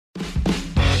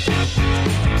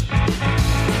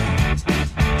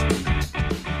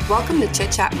Welcome to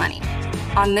Chit Chat Money.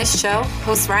 On this show,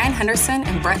 hosts Ryan Henderson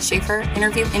and Brett Schaefer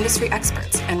interview industry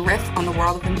experts and riff on the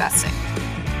world of investing.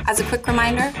 As a quick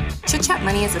reminder, Chit Chat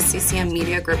Money is a CCM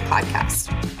Media Group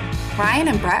podcast. Ryan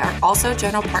and Brett are also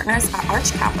general partners at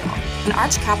Arch Capital, and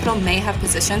Arch Capital may have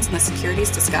positions in the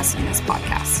securities discussed in this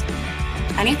podcast.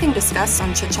 Anything discussed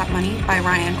on Chit Chat Money by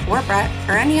Ryan or Brett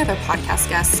or any other podcast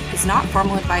guests is not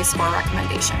formal advice or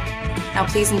recommendation. Now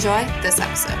please enjoy this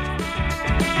episode.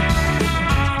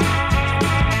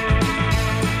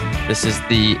 This is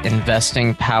the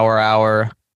Investing Power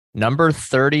Hour number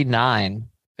 39.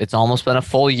 It's almost been a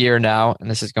full year now,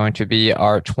 and this is going to be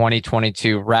our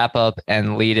 2022 wrap-up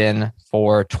and lead-in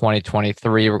for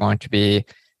 2023. We're going to be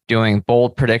doing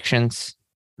bold predictions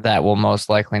that will most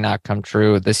likely not come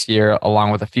true this year,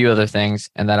 along with a few other things,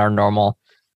 and then our normal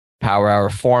Power Hour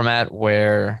format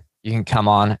where you can come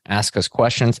on, ask us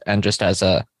questions, and just as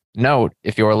a note,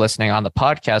 if you're listening on the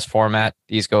podcast format,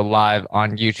 these go live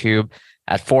on YouTube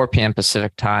at 4 p.m.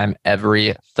 Pacific time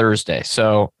every Thursday.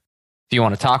 So if you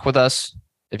want to talk with us,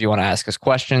 if you want to ask us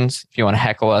questions, if you want to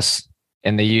heckle us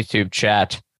in the YouTube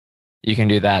chat, you can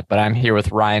do that. But I'm here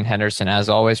with Ryan Henderson as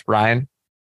always. Ryan,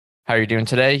 how are you doing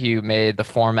today? You made the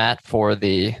format for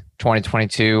the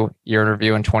 2022 year in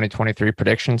review and 2023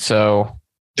 predictions. So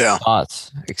yeah,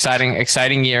 thoughts.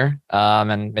 Exciting year.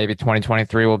 And maybe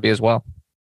 2023 will be as well.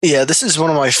 Yeah, this is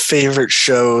one of my favorite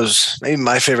shows, maybe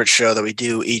my favorite show that we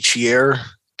do each year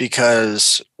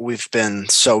because we've been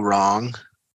so wrong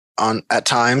at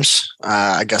times.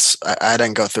 I guess I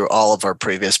didn't go through all of our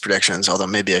previous predictions, although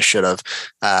maybe I should have.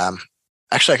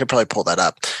 Actually, I could probably pull that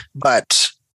up.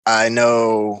 But I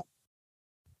know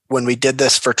when we did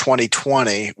this for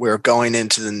 2020, we were going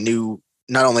into the new,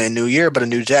 not only a new year, but a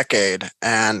new decade.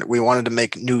 And we wanted to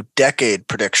make new decade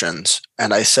predictions.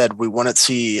 And I said we wouldn't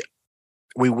see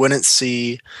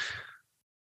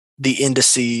the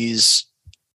indices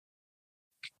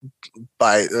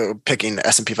by picking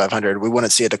S&P 500. We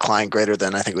wouldn't see a decline greater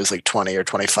than, I think it was like 20 or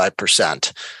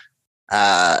 25%.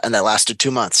 And that lasted 2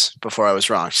 months before I was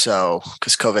wrong. So,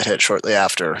 because COVID hit shortly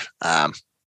after.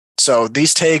 So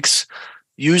these takes,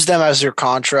 use them as your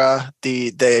contra.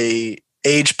 They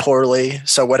age poorly.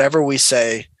 So whatever we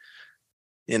say,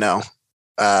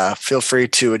 feel free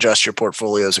to adjust your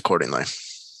portfolios accordingly.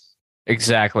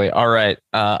 Exactly. All right.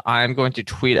 I'm going to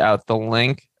tweet out the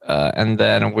link and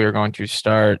then we're going to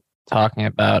start talking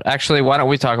about, actually, why don't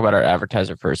we talk about our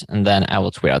advertiser first and then I will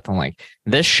tweet out the link.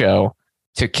 This show,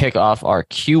 to kick off our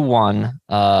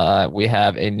Q1, we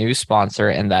have a new sponsor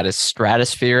and that is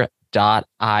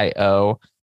Stratosphere.io.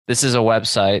 This is a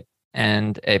website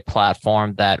and a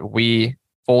platform that we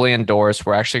fully endorse.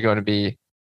 We're actually going to be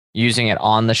using it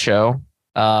on the show.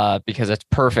 Because it's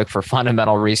perfect for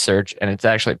fundamental research, and it's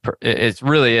actually it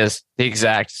really is the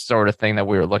exact sort of thing that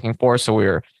we were looking for. So we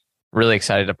were really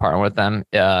excited to partner with them.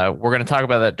 We're going to talk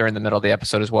about that during the middle of the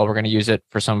episode as well. We're going to use it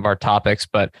for some of our topics,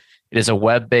 but it is a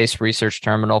web-based research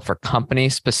terminal for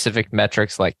company-specific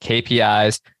metrics like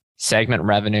KPIs, segment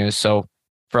revenues. So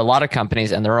for a lot of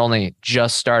companies, and they're only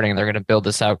just starting, they're going to build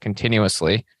this out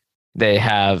continuously. They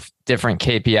have different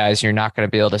KPIs you're not going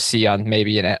to be able to see on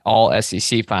maybe an all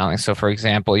SEC filing. So for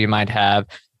example, you might have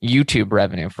YouTube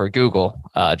revenue for Google,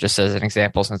 just as an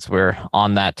example, since we're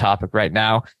on that topic right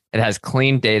now. It has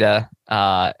clean data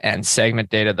and segment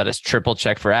data that is triple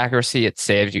checked for accuracy. It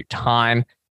saves you time.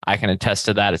 I can attest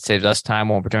to that. It saves us time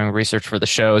when we're doing research for the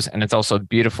shows. And it's also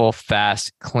beautiful,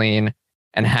 fast, clean,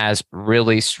 and has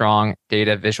really strong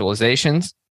data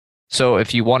visualizations. So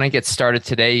if you want to get started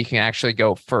today, you can actually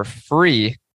go for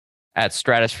free at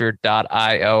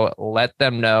stratosphere.io. Let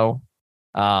them know.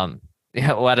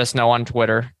 Let us know on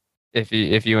Twitter if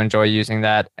you enjoy using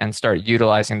that and start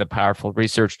utilizing the powerful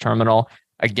research terminal.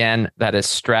 Again, that is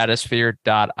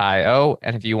stratosphere.io.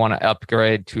 And if you want to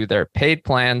upgrade to their paid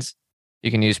plans,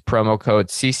 you can use promo code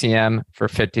CCM for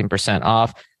 15%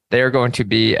 off. They are going to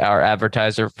be our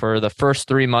advertiser for the first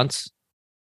 3 months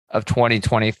of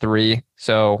 2023.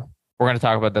 So we're going to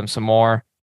talk about them some more.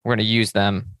 We're going to use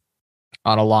them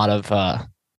on a lot of,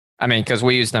 because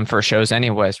we use them for shows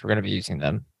anyways. We're going to be using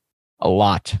them a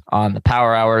lot on the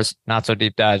Power Hours, Not So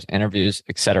Deep Dives, interviews,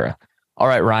 etc. All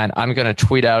right, Ryan, I'm going to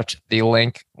tweet out the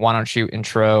link. Why don't you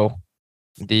intro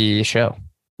the show?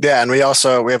 Yeah, and we have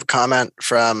a comment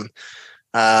from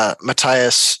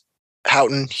Matthias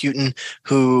Houghton,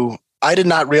 who I did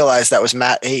not realize that was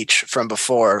Matt H from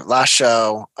before. Last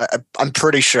show, I'm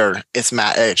pretty sure it's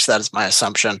Matt H. That is my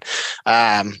assumption.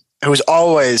 Who's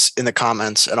always in the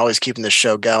comments and always keeping this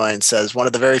show going, says one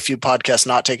of the very few podcasts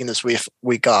not taking this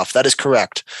week off. That is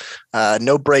correct.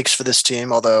 No breaks for this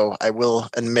team, although I will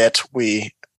admit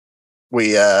we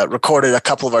we recorded a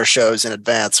couple of our shows in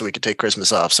advance so we could take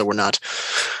Christmas off. So we're not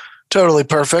totally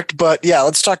perfect, but yeah,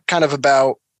 let's talk kind of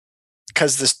about,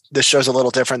 because this show's a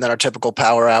little different than our typical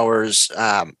power hours.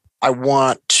 I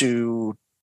want to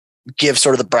give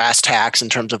sort of the brass tacks in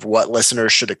terms of what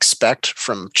listeners should expect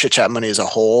from Chit Chat Money as a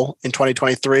whole in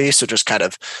 2023. So just kind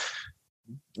of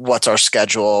what's our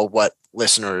schedule, what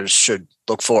listeners should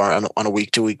look for on a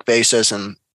week-to-week basis.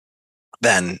 And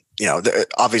then,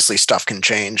 obviously stuff can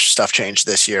change. Stuff changed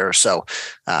this year. So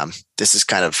this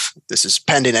is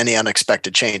pending any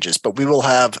unexpected changes. But we will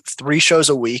have 3 shows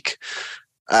a week.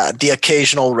 The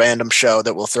occasional random show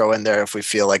that we'll throw in there if we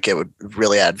feel like it would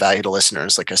really add value to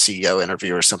listeners, like a CEO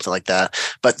interview or something like that.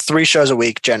 But 3 shows a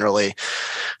week generally.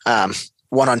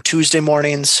 One on Tuesday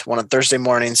mornings, one on Thursday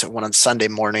mornings, and one on Sunday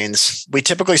mornings. We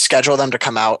typically schedule them to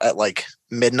come out at like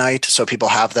midnight, so people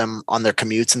have them on their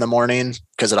commutes in the morning,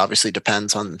 because it obviously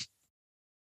depends on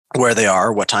where they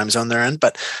are, what time zone they're in.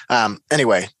 But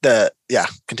anyway,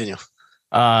 continue.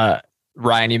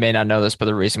 Ryan, you may not know this, but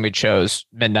the reason we chose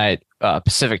midnight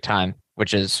Pacific time,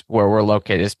 which is where we're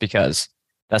located, is because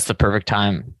that's the perfect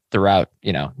time throughout,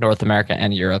 North America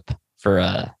and Europe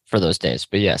for those days.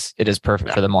 But yes, it is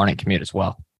perfect for the morning commute as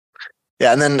well.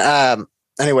 Yeah, and then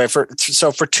anyway, for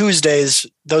Tuesdays,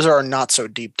 those are our not so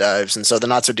deep dives, and so the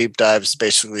not so deep dives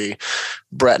basically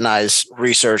Brett and I's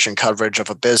research and coverage of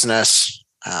a business.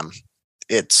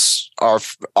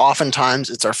 Oftentimes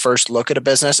it's our first look at a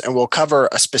business, and we'll cover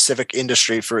a specific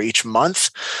industry for each month.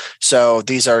 So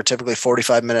these are typically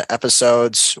 45-minute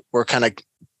episodes. We're kind of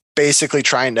basically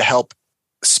trying to help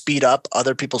speed up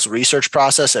other people's research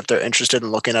process if they're interested in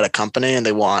looking at a company and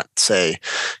they want, say,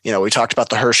 we talked about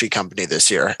the Hershey company this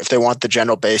year. If they want the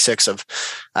general basics of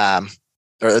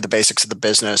or the basics of the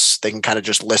business, they can kind of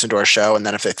just listen to our show. And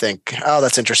then if they think, oh,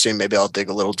 that's interesting, maybe I'll dig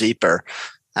a little deeper.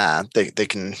 They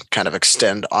can kind of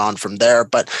extend on from there.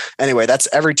 But anyway, that's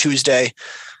every Tuesday.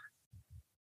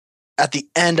 At the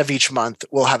end of each month,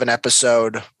 we'll have an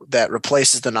episode that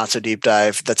replaces the Not So Deep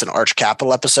Dive. That's an Arch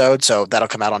Capital episode. So that'll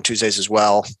come out on Tuesdays as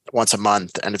well, once a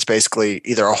month. And it's basically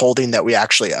either a holding that we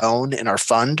actually own in our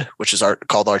fund, which is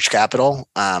called Arch Capital,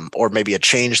 or maybe a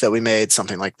change that we made,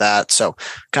 something like that. So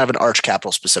kind of an Arch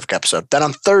Capital specific episode. Then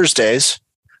on Thursdays,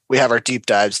 we have our deep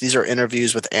dives. These are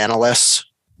interviews with analysts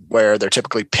where they're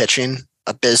typically pitching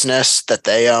a business that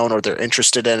they own or they're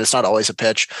interested in. It's not always a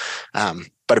pitch,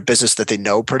 but a business that they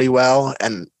know pretty well.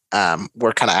 And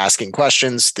we're kind of asking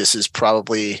questions. This is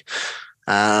probably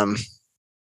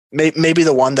maybe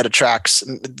the one that attracts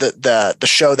the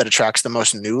show that attracts the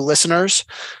most new listeners.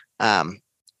 I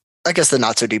guess the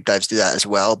Not So Deep Dives do that as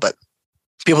well, but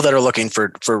people that are looking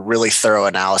for really thorough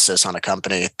analysis on a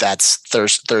company, that's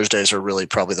Thursdays are really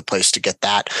probably the place to get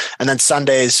that. And then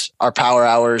Sundays, our power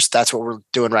hours, that's what we're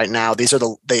doing right now. These are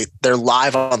they're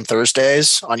live on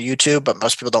Thursdays on YouTube, but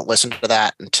most people don't listen to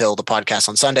that until the podcast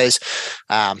on Sundays.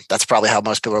 That's probably how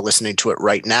most people are listening to it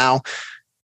right now.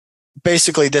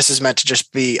 Basically, this is meant to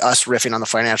just be us riffing on the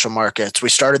financial markets. We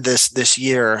started this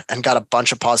year and got a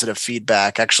bunch of positive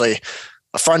feedback. Actually,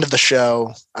 a friend of the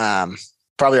show,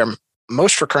 probably our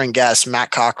most recurring guest,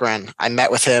 Matt Cochran, I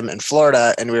met with him in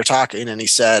Florida and we were talking and he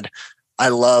said, I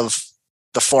love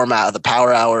the format of the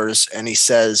power hours. And he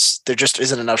says, there just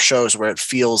isn't enough shows where it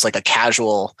feels like a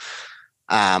casual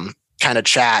kind of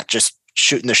chat, just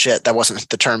shooting the shit. That wasn't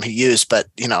the term he used, but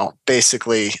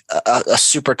basically a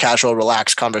super casual,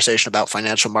 relaxed conversation about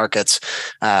financial markets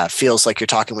feels like you're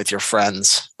talking with your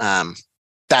friends.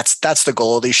 That's the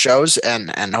goal of these shows,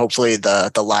 and hopefully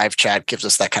the live chat gives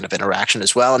us that kind of interaction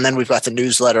as well. And then we've got the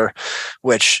newsletter,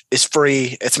 which is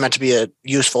free. It's meant to be a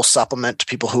useful supplement to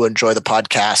people who enjoy the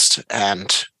podcast,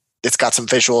 and it's got some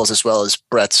visuals as well as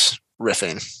Brett's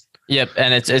riffing. Yep,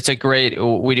 and it's a great.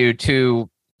 We do 2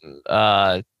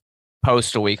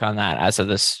 posts a week on that as of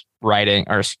this writing,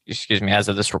 or excuse me, as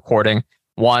of this recording.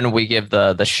 One, we give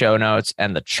the show notes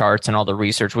and the charts and all the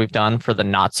research we've done for the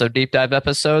not so deep dive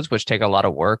episodes, which take a lot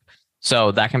of work.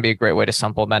 So that can be a great way to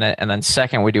supplement it. And then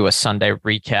second, we do a Sunday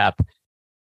recap.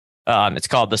 It's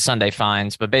called the Sunday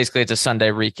Finds, but basically it's a Sunday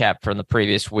recap from the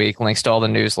previous week. Links to all the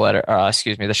newsletter,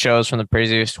 the shows from the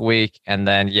previous week. And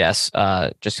then just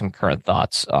some current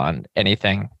thoughts on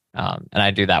anything. And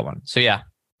I do that one. So yeah,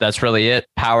 that's really it.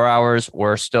 Power hours.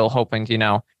 We're still hoping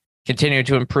to, continue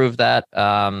to improve that.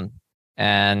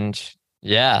 And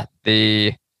yeah,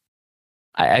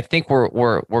 I think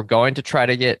we're going to try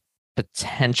to get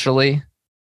potentially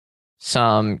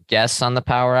some guests on the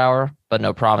power hour, but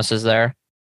no promises there.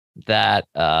 That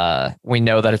we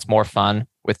know that it's more fun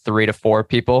with 3 to 4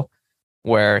 people,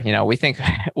 where we think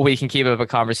we can keep up a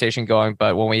conversation going.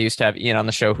 But when we used to have Ian on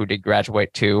the show, who did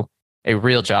graduate to a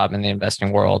real job in the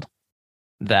investing world,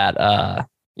 that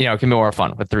it can be more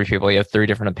fun with three people. You have three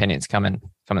different opinions coming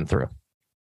through.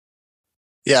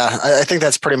 Yeah, I think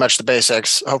that's pretty much the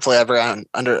basics. Hopefully everyone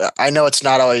I know it's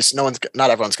not always, not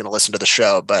everyone's going to listen to the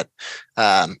show, but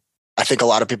I think a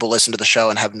lot of people listen to the show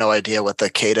and have no idea what the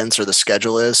cadence or the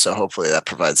schedule is. So hopefully that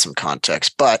provides some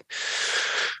context. But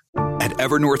at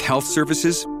Evernorth Health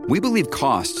Services, we believe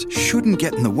costs shouldn't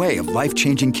get in the way of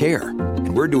life-changing care.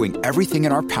 And we're doing everything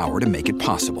in our power to make it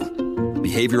possible.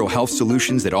 Behavioral health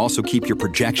solutions that also keep your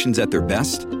projections at their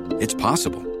best? It's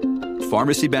possible.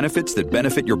 Pharmacy benefits that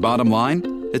benefit your bottom line?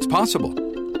 It's possible.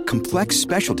 Complex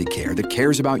specialty care that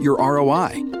cares about your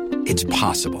ROI? It's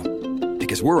possible.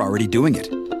 Because we're already doing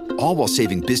it. All while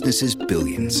saving businesses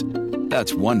billions.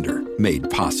 That's Wonder made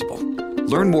possible.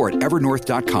 Learn more at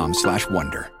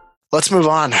evernorth.com/wonder. Let's move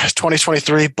on.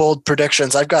 2023 bold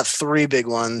predictions. I've got three big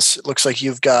ones. It looks like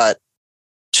you've got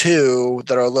two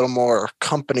that are a little more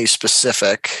company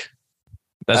specific.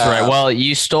 That's right. Well,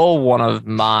 you stole one of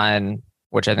mine,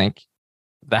 which I think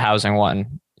the housing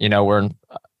one,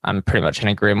 I'm pretty much in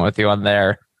agreement with you on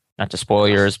there. Not to spoil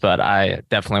yours, but I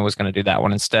definitely was going to do that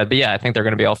one instead. But yeah, I think they're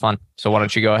going to be all fun. So why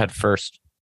don't you go ahead first?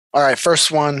 All right.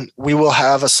 First one, we will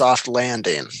have a soft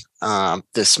landing.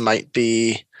 This might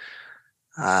be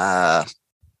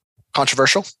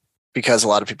controversial because a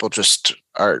lot of people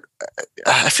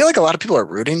I feel like a lot of people are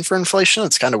rooting for inflation.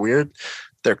 It's kind of weird.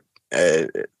 They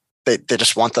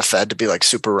just want the Fed to be like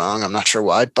super wrong. I'm not sure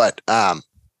why, but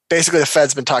basically the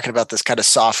Fed's been talking about this kind of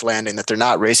soft landing, that they're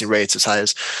not raising rates as high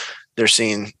as they're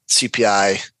seeing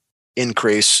CPI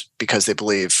increase because they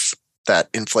believe that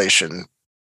inflation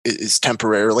is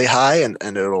temporarily high and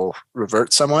it'll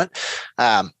revert somewhat.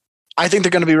 I think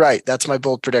they're going to be right. That's my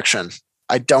bold prediction.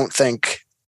 I don't think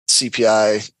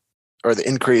CPI or the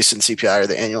increase in CPI or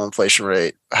the annual inflation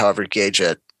rate, however you gauge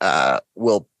it,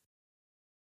 will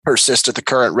persist at the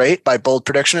current rate. My bold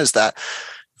prediction is that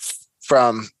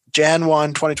from Jan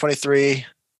 1, 2023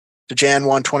 to Jan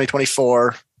 1,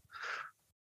 2024,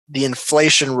 the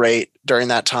inflation rate during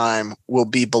that time will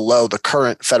be below the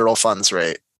current federal funds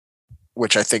rate,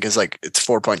 which I think is it's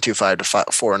 4.25 to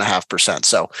 4.5%.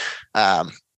 So,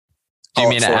 do you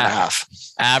mean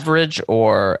average,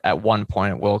 or at one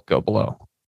point it will go below?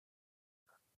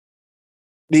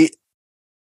 The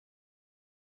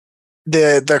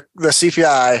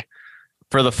CPI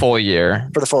for the full year.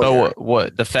 For the full year.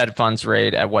 What the Fed funds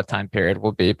rate at what time period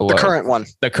will be below? The current one.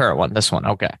 The current one. This one.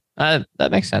 Okay,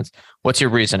 that makes sense. What's your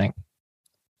reasoning?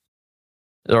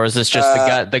 Or is this just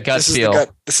the gut feel?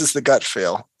 This is the gut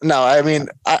feel. No, I mean,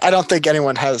 I don't think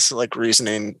anyone has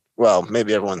reasoning. Well,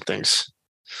 maybe everyone thinks.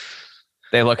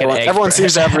 They look at everyone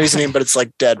seems to have reasoning, but it's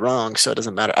dead wrong, so it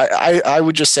doesn't matter. I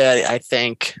would just say I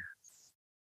think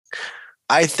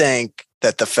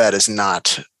that the Fed is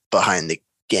not behind the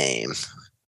game,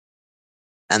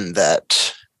 and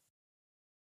that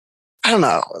I don't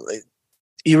know.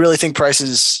 You really think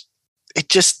prices? It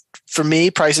just, for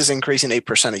me, prices increasing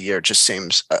 8% a year just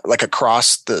seems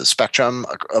across the spectrum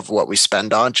of what we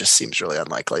spend on just seems really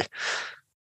unlikely.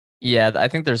 Yeah, I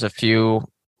think there's a few.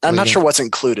 I'm not sure what's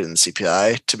included in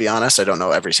CPI, to be honest. I don't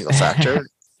know every single factor.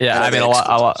 Yeah, I mean,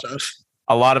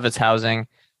 a lot of it's housing.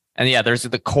 And yeah, there's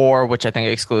the core, which I think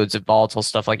excludes volatile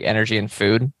stuff like energy and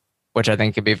food, which I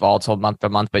think could be volatile month to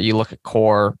month. But you look at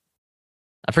core,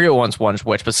 I forget one's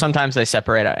which, but sometimes they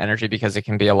separate out energy because it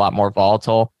can be a lot more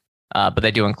volatile. But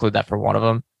they do include that for one of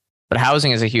them. But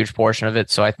housing is a huge portion of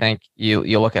it. So I think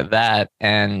you look at that,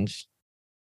 and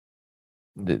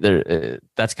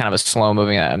that's kind of a slow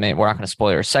moving. I mean, we're not going to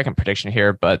spoil your second prediction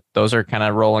here, but those are kind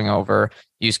of rolling over.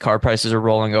 Used car prices are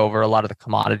rolling over. A lot of the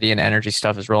commodity and energy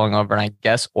stuff is rolling over. And I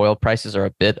guess oil prices are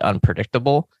a bit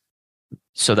unpredictable.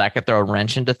 So that could throw a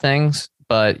wrench into things.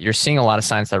 But you're seeing a lot of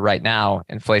signs that right now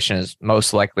inflation is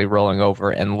most likely rolling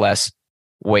over unless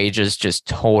wages just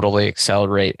totally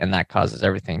accelerate, and that causes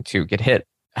everything to get hit.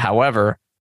 However,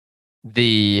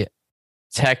 the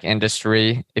tech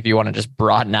industry, if you want to just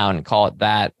broaden out and call it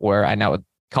that, where I know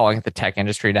calling it the tech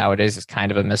industry nowadays is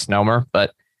kind of a misnomer,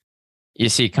 but you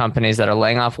see companies that are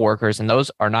laying off workers, and those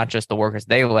are not just the workers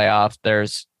they lay off.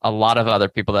 There's a lot of other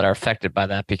people that are affected by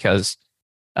that because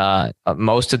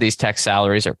most of these tech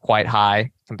salaries are quite high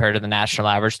compared to the national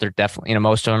average. They're definitely,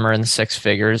 most of them are in the six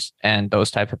figures, and those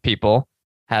type of people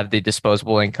have the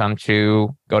disposable income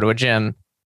to go to a gym,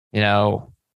 what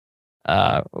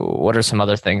are some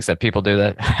other things that people do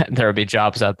that there would be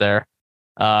jobs out there?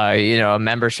 A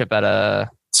membership at a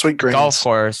Sweetgreen golf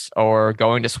course, or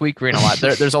going to Sweetgreen a lot.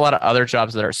 There's a lot of other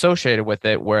jobs that are associated with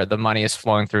it where the money is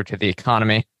flowing through to the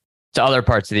economy, to other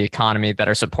parts of the economy that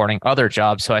are supporting other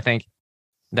jobs. So I think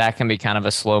that can be kind of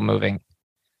a slow moving.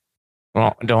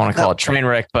 well, I don't want to call it train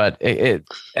wreck, but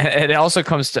it also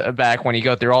comes back when you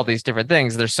go through all these different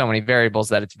things. There's so many variables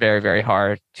that it's very, very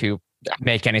hard to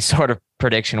make any sort of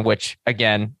prediction, which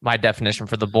again, my definition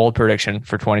for the bold prediction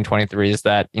for 2023 is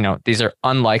that, these are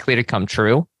unlikely to come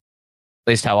true,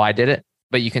 at least how I did it,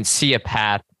 but you can see a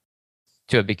path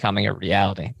to it becoming a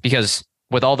reality, because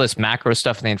with all this macro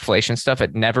stuff and the inflation stuff,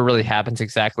 it never really happens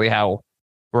exactly how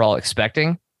we're all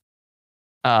expecting.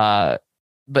 But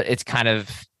it's kind of,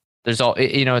 it's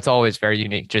always very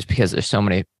unique just because there's so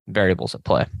many variables at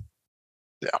play.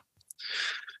 Yeah.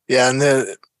 Yeah. And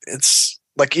it's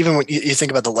like, even when you think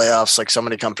about the layoffs, like so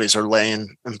many companies are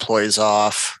laying employees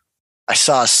off. I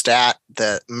saw a stat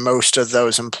that most of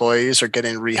those employees are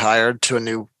getting rehired to a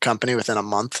new company within a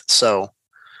month. So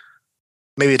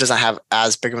maybe it doesn't have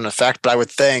as big of an effect, but I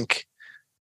would think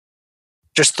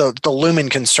just the looming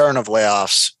concern of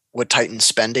layoffs would tighten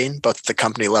spending, both at the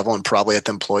company level and probably at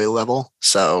the employee level.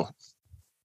 So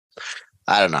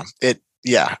I don't know.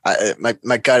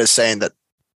 My gut is saying that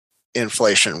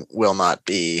inflation will not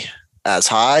be as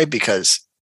high, because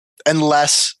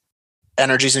unless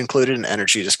energy is included, and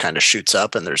energy just kind of shoots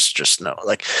up, and there's just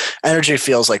energy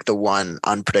feels like the one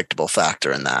unpredictable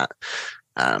factor in that.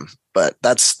 But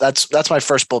that's my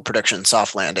first bold prediction,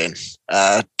 soft landing.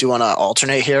 Do you want to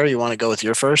alternate here? You want to go with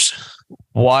your first?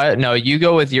 Why? No, you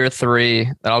go with your three,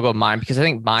 then I'll go with mine, because I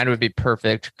think mine would be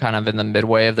perfect kind of in the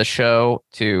midway of the show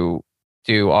to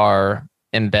do our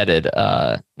embedded,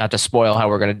 not to spoil how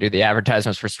we're going to do the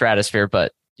advertisements for Stratosphere,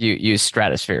 but you use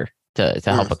Stratosphere to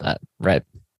help with that, right?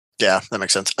 Yeah, that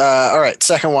makes sense. All right,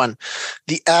 second one.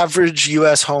 The average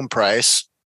U.S. home price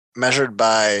measured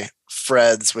by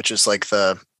Freds, which is like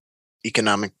the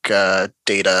economic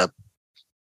data.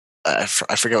 I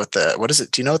forget what is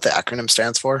it? Do you know what the acronym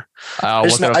stands for? I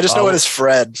just know it is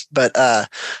Fred, but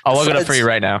I'll look it up for you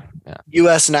right now. Yeah.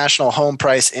 U.S. National Home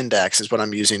Price Index is what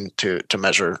I'm using to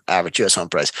measure average U.S. home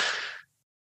price.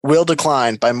 Will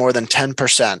decline by more than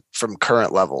 10% from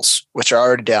current levels, which are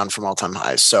already down from all-time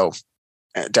highs. So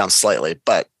down slightly,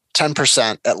 but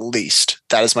 10% at least.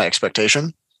 That is my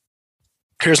expectation.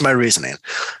 Here's my reasoning,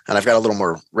 and I've got a little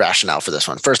more rationale for this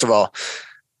one. First of all,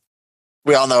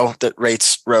 we all know that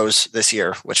rates rose this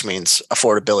year, which means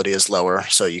affordability is lower.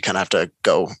 So you kind of have to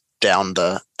go down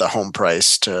the home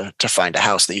price to find a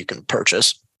house that you can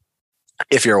purchase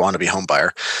if you're a wannabe home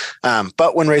buyer.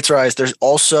 But when rates rise, there's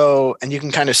also, and you can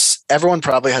kind of, everyone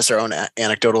probably has their own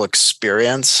anecdotal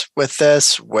experience with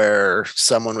this, where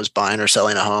someone was buying or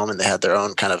selling a home and they had their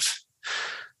own kind of,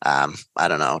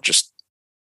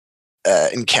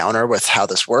 encounter with how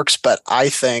this works. But I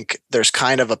think there's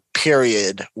kind of a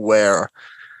period where,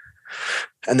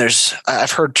 and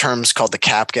I've heard terms called the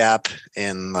cap gap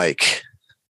in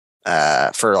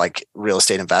for real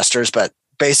estate investors, but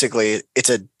basically it's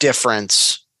a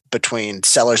difference between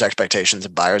sellers' expectations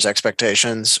and buyers'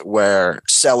 expectations, where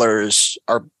sellers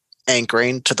are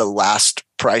anchoring to the last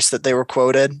price that they were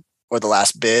quoted, or the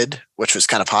last bid, which was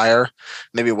kind of higher.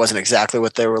 Maybe it wasn't exactly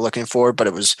what they were looking for, but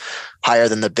it was higher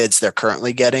than the bids they're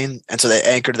currently getting. And so they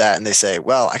anchored that and they say,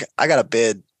 well, I got a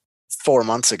bid 4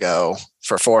 months ago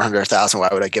for $400,000. Why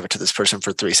would I give it to this person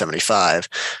for $375,000?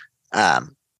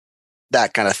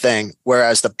 That kind of thing.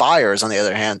 Whereas the buyers, on the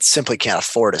other hand, simply can't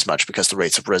afford as much because the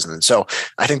rates have risen. And so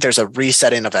I think there's a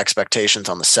resetting of expectations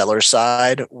on the seller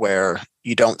side, where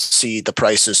you don't see the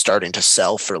prices starting to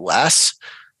sell for less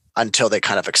until they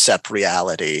kind of accept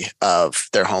reality of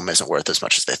their home isn't worth as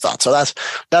much as they thought. So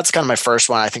that's kind of my first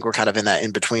one. I think we're kind of in that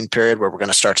in-between period where we're going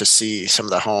to start to see some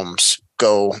of the homes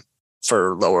go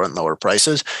for lower and lower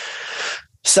prices.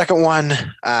 Second one,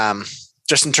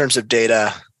 just in terms of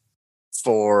data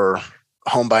for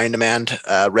home buying demand,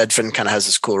 Redfin kind of has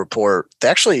this cool report.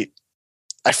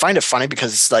 I find it funny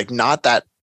because it's not that,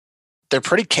 they're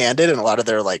pretty candid in a lot of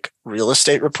their real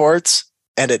estate reports,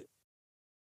 and it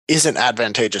isn't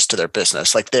advantageous to their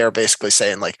business. They're basically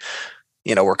saying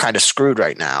we're kind of screwed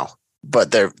right now,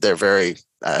 but they're very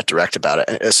direct about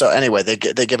it. So anyway, they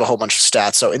give a whole bunch of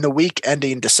stats. So in the week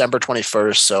ending December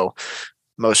 21st, so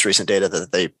most recent data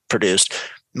that they produced,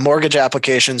 mortgage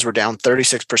applications were down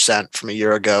 36% from a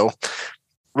year ago.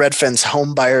 Redfin's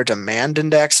home buyer demand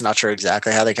index, not sure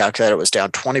exactly how they calculate it, was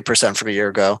down 20% from a year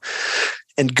ago.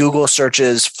 And Google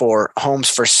searches for homes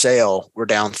for sale were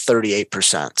down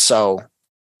 38%. So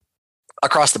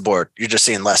across the board, you're just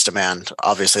seeing less demand.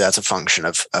 Obviously, that's a function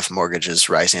of mortgages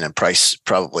rising and price,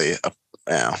 probably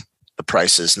the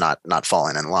price is not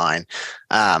falling in line.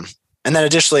 And then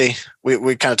additionally,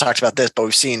 we kind of talked about this, but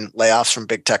we've seen layoffs from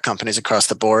big tech companies across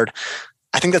the board.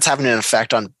 I think that's having an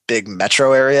effect on big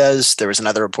metro areas. There was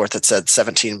another report that said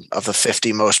 17 of the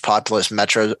 50 most populous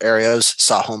metro areas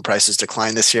saw home prices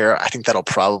decline this year. I think that'll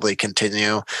probably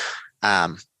continue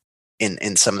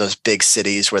in some of those big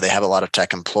cities where they have a lot of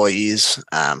tech employees,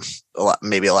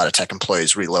 maybe a lot of tech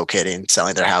employees relocating,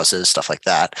 selling their houses, stuff like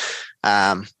that.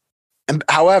 And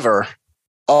however,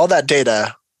 all that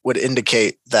data would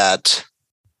indicate that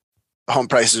home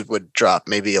prices would drop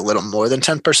maybe a little more than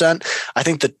 10%. I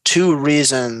think the two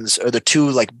reasons, or the two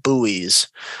like buoys,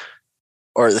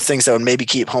 or the things that would maybe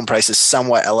keep home prices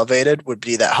somewhat elevated, would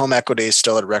be that home equity is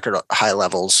still at record high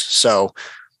levels. So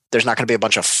there's not going to be a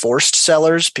bunch of forced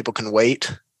sellers. People can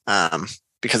wait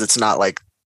because it's not like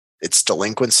it's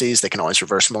delinquencies. They can always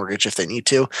reverse mortgage if they need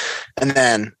to. And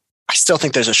then I still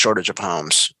think there's a shortage of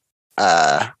homes.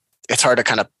 It's hard to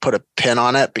kind of put a pin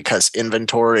on it because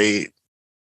inventory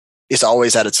is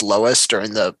always at its lowest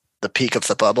during the peak of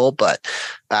the bubble, but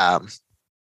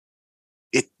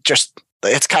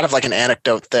it's kind of like an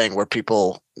anecdote thing where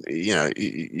people,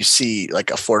 you see like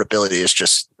affordability has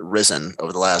just risen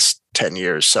over the last 10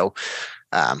 years. So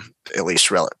at least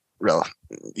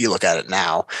you look at it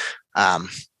now, and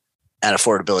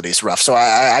affordability is rough. So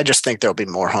I just think there'll be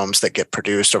more homes that get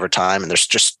produced over time, and there's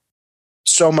just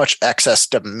so much excess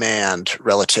demand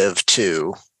relative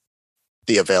to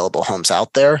the available homes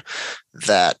out there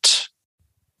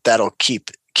that'll keep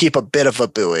a bit of a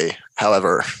buoy.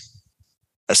 However,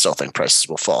 I still think prices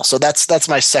will fall. So that's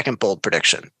my second bold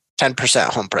prediction. 10%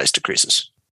 home price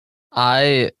decreases.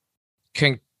 I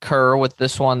concur with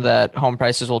this one that home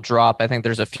prices will drop. I think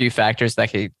there's a few factors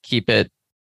that could keep it.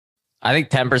 I think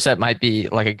 10% might be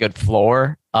like a good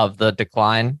floor of the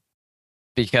decline,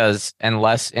 because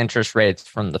unless interest rates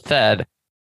from the Fed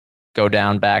go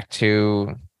down back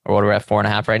to, or what are we at,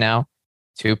 4.5 right now,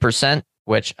 2%,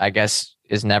 which I guess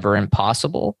is never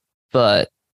impossible, but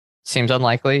seems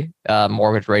unlikely.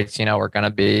 Mortgage rates, are going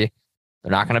to be,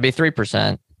 they're not going to be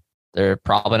 3%. They're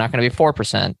probably not going to be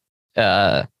 4%.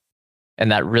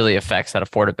 And that really affects that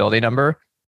affordability number.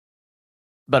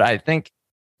 But I think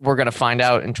we're going to find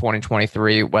out in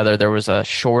 2023 whether there was a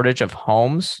shortage of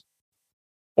homes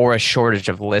or a shortage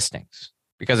of listings.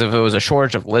 Because if it was a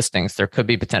shortage of listings, there could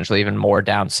be potentially even more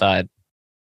downside.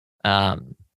 There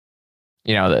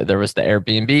was the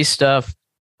Airbnb stuff,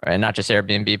 right? Not just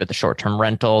Airbnb, but the short-term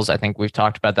rentals. I think we've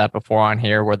talked about that before on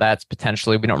here, where that's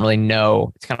potentially, we don't really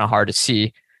know. It's kind of hard to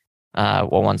see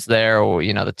what one's there. Or,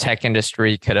 the tech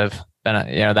industry could have been,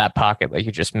 that pocket, like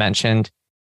you just mentioned,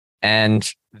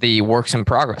 and the works in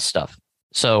progress stuff.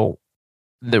 So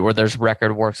where there's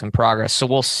record works in progress. So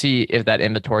we'll see if that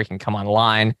inventory can come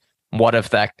online. What if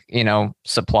that,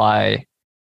 supply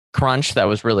crunch that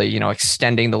was really,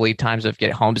 extending the lead times of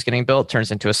homes getting built turns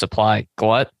into a supply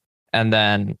glut. And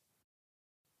then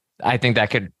I think that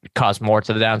could cause more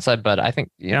to the downside. But I think,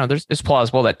 it's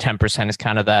plausible that 10% is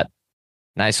kind of that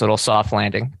nice little soft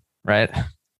landing, right?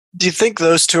 Do you think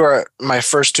those two are, my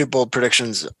first two bold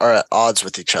predictions, are at odds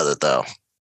with each other though?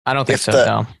 I don't think so,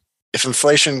 no. If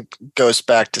inflation goes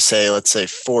back to let's say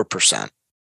 4%,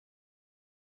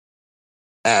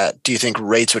 do you think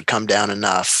rates would come down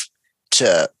enough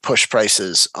to push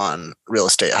prices on real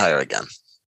estate higher again?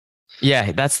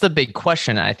 Yeah, that's the big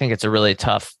question. I think it's a really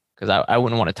tough, because I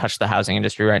wouldn't want to touch the housing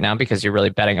industry right now because you're really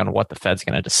betting on what the Fed's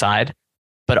going to decide.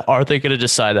 But are they going to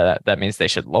decide that means they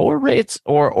should lower rates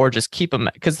or just keep them?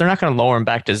 Because they're not going to lower them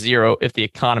back to zero if the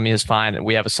economy is fine and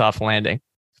we have a soft landing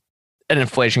and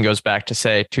inflation goes back to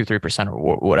say 2-3%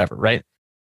 or whatever, right?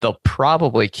 They'll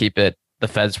probably keep it. The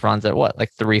Fed's runs at what,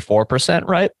 like 3-4%,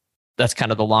 right? That's kind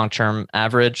of the long-term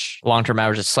average. Long-term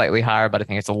average is slightly higher, but I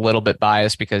think it's a little bit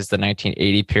biased because the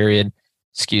 1980 period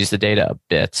skews the data a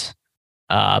bit.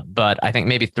 But I think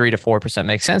maybe 3 to 4%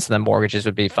 makes sense. And then mortgages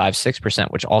would be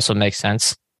 5-6%, which also makes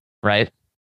sense, right?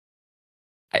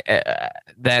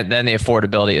 Then the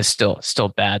affordability is still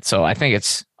bad. So I think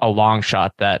it's a long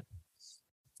shot that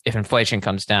if inflation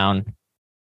comes down,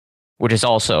 which is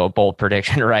also a bold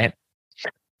prediction, right?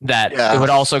 That it would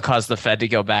also cause the Fed to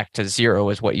go back to zero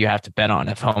is what you have to bet on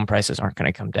if home prices aren't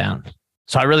going to come down.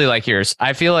 So I really like yours.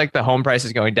 I feel like the home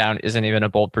prices going down isn't even a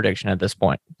bold prediction at this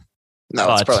point.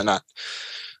 No, it's probably not.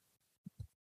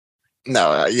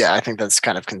 No, I think that's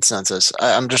kind of consensus.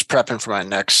 I'm just prepping for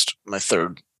my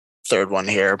third one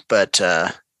here, but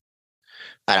I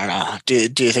don't know. Do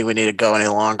you think we need to go any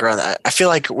longer on that? I feel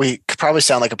like we could probably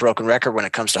sound like a broken record when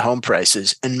it comes to home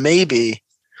prices, and maybe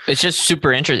it's just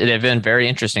super interesting. It's been very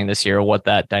interesting this year what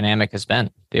that dynamic has been.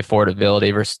 The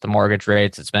affordability versus the mortgage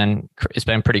rates. It's been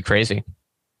pretty crazy.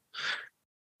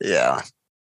 Yeah.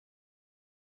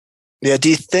 Yeah. Do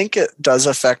you think it does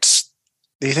affect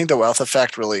Do you think the wealth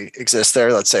effect really exists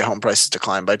there? Let's say home prices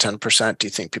decline by 10%. Do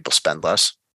you think people spend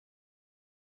less?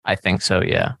 I think so.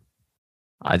 Yeah.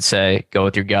 I'd say go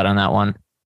with your gut on that one.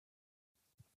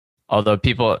 Although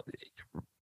people,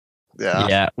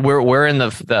 yeah, we're in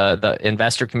the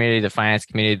investor community, the finance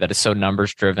community that is so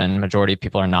numbers driven. Majority of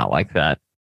people are not like that.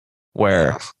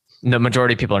 Where the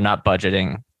majority of people are not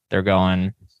budgeting. They're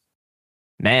going,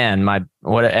 man,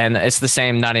 and it's the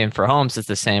same. Not even for homes, it's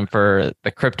the same for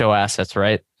the crypto assets,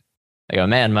 right? They go,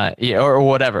 man, or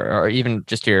whatever, or even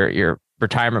just your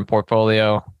retirement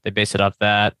portfolio. They base it off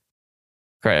that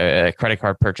credit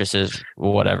card purchases,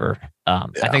 whatever.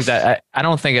 I think that I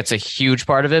don't think it's a huge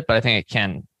part of it, but I think it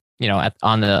can,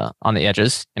 on the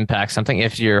edges impact something.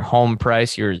 If your home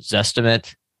price, your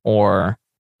Zestimate or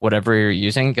whatever you're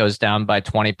using goes down by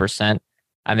 20%,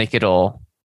 I think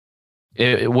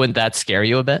it wouldn't that scare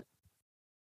you a bit?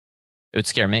 It would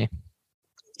scare me.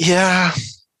 Yeah.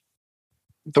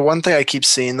 The one thing I keep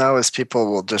seeing though is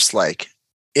people will just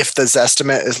if the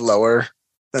Zestimate is lower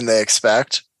than they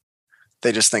expect,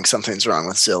 they just think something's wrong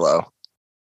with Zillow.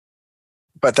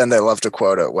 But then they love to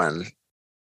quote it when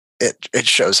it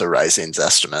shows a rising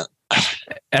Zestimate.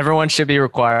 Everyone should be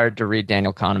required to read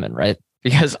Daniel Kahneman, right?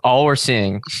 Because all we're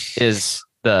seeing is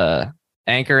the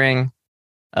anchoring,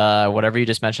 whatever you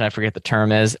just mentioned, I forget the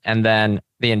term is, and then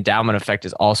the endowment effect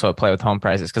is also at play with home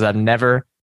prices. Because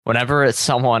whenever it's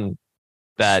someone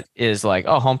that is like,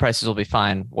 oh, home prices will be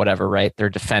fine, whatever, right? They're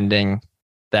defending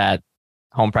that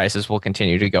home prices will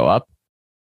continue to go up.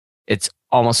 It's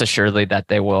almost assuredly that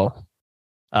they will,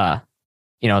 they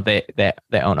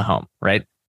own a home, right?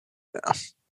 Yeah.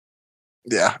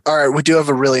 Yeah. All right. We do have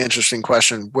a really interesting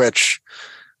question, which,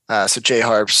 so Jay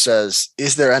Harp says,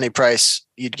 is there any price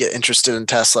you'd get interested in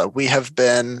Tesla? We have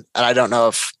been, and I don't know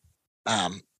if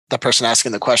the person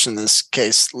asking the question in this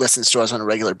case listens to us on a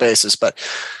regular basis, but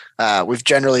we've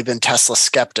generally been Tesla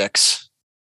skeptics.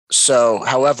 So,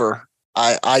 however,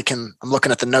 I'm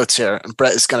looking at the notes here, and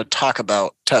Brett is going to talk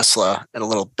about Tesla in a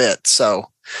little bit. So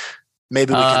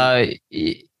maybe we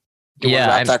can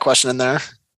wrap that question in there.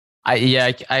 I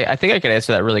think I could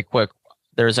answer that really quick.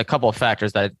 There's a couple of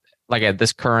factors that, like at the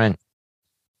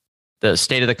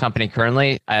state of the company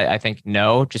currently, I think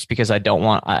no, just because I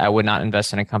would not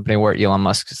invest in a company where Elon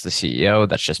Musk is the CEO.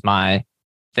 That's just my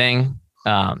thing.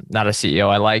 Not a CEO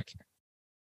I like.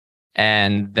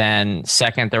 And then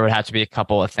second, there would have to be a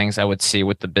couple of things I would see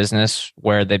with the business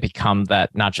where they become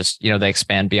that, not just, they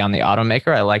expand beyond the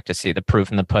automaker. I like to see the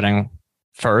proof in the pudding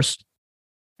first,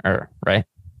 right?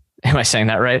 Am I saying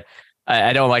that right?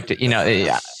 I don't like to, you know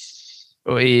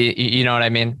what I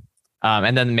mean?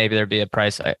 And then maybe there'd be a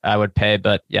price I would pay,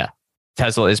 but yeah,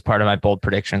 Tesla is part of my bold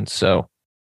prediction. So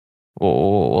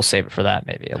we'll save it for that.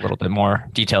 Maybe a little bit more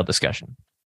detailed discussion.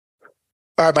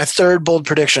 All right, my third bold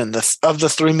prediction of the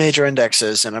three major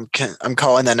indexes, and I'm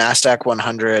calling the NASDAQ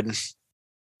 100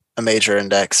 a major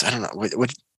index. I don't know.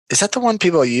 Is that the one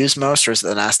people use most, or is it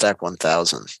the NASDAQ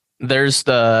 1000? There's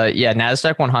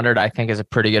NASDAQ 100, I think, is a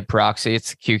pretty good proxy.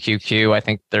 It's QQQ. I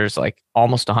think there's like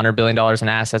almost $100 billion in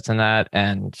assets in that.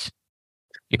 And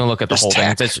you can look at the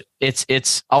holdings.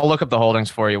 It's I'll look up the holdings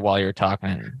for you while you're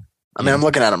talking. I mean, I'm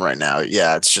looking at them right now.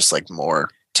 Yeah, it's just like more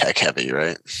tech heavy,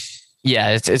 right?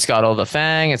 Yeah, it's got all the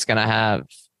FANG. It's going to have,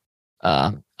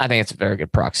 I think it's a very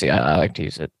good proxy. I like to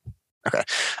use it. Okay.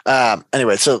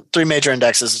 Anyway, so three major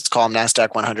indexes. Let's call them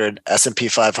NASDAQ 100, S&P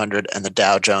 500, and the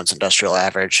Dow Jones Industrial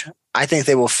Average. I think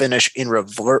they will finish in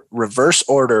reverse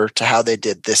order to how they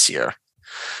did this year.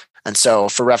 And so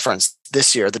for reference,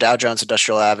 this year, the Dow Jones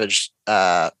Industrial Average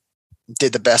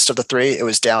did the best of the three. It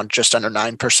was down just under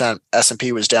 9%.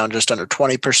 S&P was down just under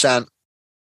 20%.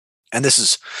 And this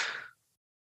is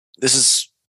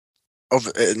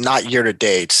over, not year to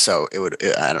date, so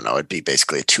it'd be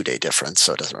basically a 2-day difference,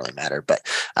 so it doesn't really matter. But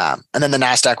and then the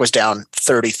Nasdaq was down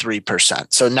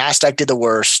 33%. So Nasdaq did the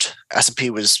worst, S&P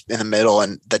was in the middle,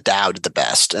 and the Dow did the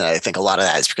best. And I think a lot of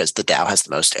that is because the Dow has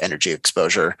the most energy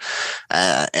exposure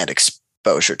and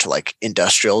exposure to like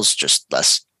industrials, just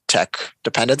less tech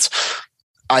dependence.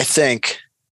 I think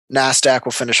Nasdaq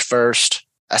will finish first,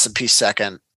 S&P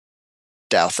second,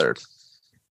 Dow third.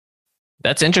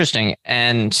 That's interesting,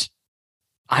 and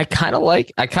I kind of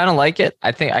like it.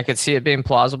 I think I could see it being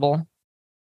plausible.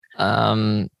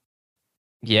 Yeah.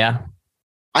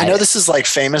 I know this is like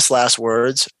famous last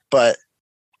words, but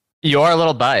you are a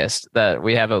little biased that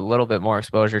we have a little bit more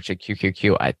exposure to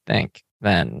QQQ, I think,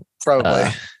 than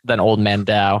old man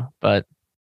Dow. But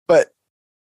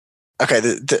okay,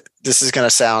 this is going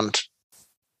to sound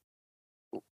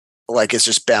like it's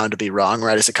just bound to be wrong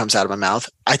right as it comes out of my mouth.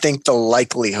 I think the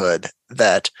likelihood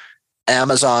that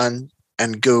Amazon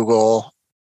and Google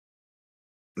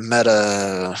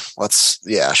Meta.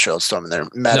 Show storm in there.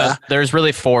 Meta. No, there's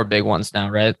really four big ones now,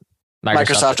 right?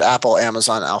 Microsoft, Apple,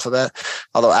 Amazon, Alphabet.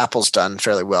 Although Apple's done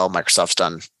fairly well, Microsoft's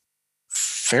done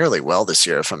fairly well this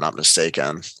year, if I'm not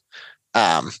mistaken.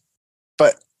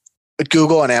 But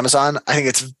Google and Amazon, I think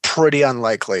it's pretty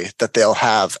unlikely that they'll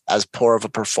have as poor of a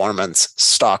performance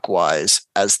stock-wise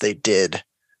as they did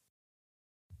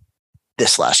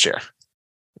this last year.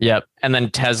 Yep. And then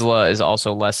Tesla is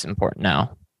also less important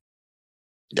now.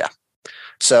 Yeah.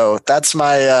 So that's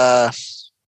my,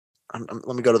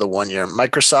 let me go to the 1 year.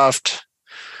 Microsoft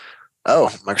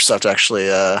actually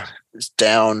is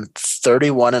down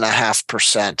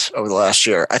 31.5% over the last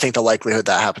year. I think the likelihood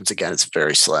that happens again is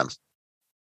very slim.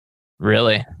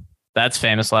 Really? That's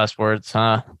famous last words,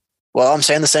 huh? Well, I'm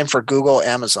saying the same for Google,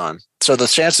 Amazon. So the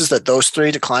chances that those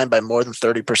three decline by more than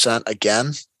 30%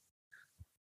 again,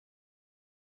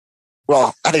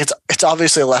 well, I think it's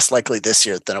obviously less likely this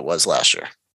year than it was last year.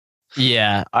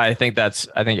 Yeah, I think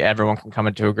everyone can come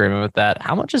into agreement with that.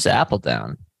 How much is Apple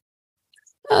down?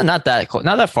 Not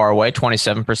that far away,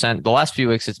 27%. The last few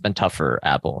weeks it's been tough for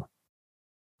Apple.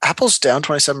 Apple's down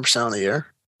 27% on the year.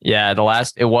 Yeah,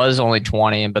 it was only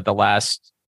 20, but the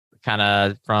last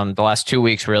from the last 2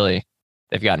 weeks, really,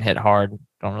 they've gotten hit hard.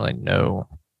 Don't really know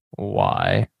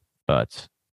why, but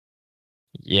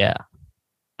yeah.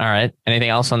 All right. Anything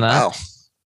else on that?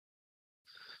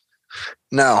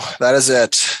 No, that is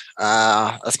it.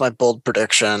 That's my bold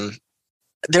prediction.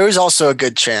 There is also a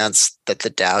good chance that the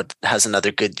Dow has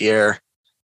another good year.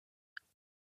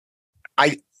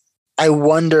 I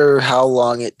wonder how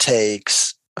long it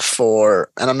takes and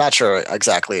I'm not sure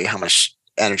exactly how much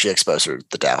energy exposure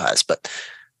the Dow has, but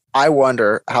I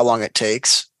wonder how long it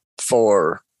takes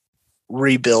for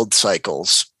rebuild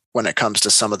cycles when it comes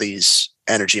to some of these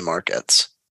energy markets.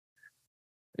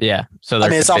 Yeah. So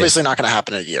it's obviously not going to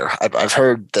happen in a year. I've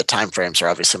heard the timeframes are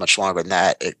obviously much longer than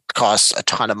that. It costs a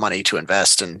ton of money to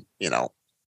invest in, the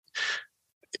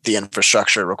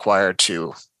infrastructure required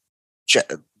to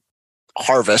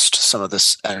harvest some of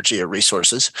this energy or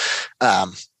resources.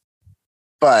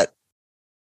 But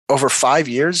over 5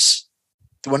 years,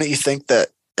 wouldn't you think that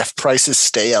if prices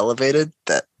stay elevated,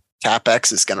 that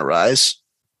CapEx is going to rise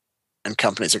and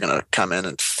companies are going to come in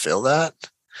and fill that?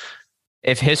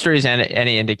 If history is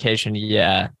any indication,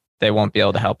 yeah, they won't be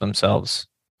able to help themselves.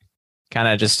 Kind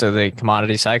of just to the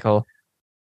commodity cycle.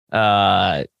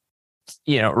 Right.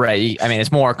 I mean,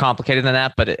 it's more complicated than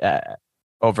that, but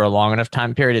over a long enough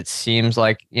time period, it seems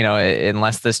like,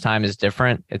 unless this time is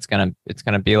different, it's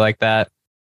gonna be like that.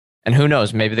 And who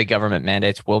knows? Maybe the government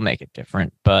mandates will make it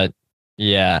different. But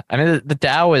yeah, I mean, the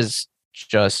Dow is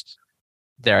just,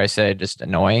 dare I say, just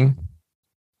annoying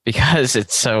because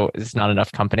it's not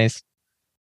enough companies.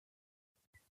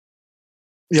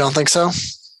 You don't think so?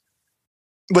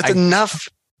 With enough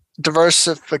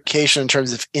diversification in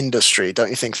terms of industry, don't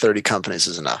you think 30 companies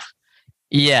is enough?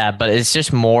 Yeah, but it's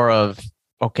just more of,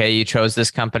 okay, you chose this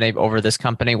company over this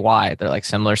company. Why? They're like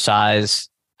similar size.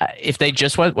 If they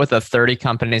just went with the 30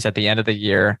 companies at the end of the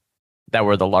year that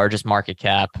were the largest market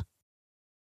cap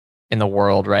in the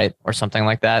world, right? Or something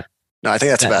like that. No, I think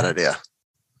that's a bad idea.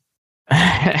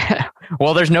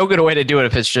 Well, there's no good way to do it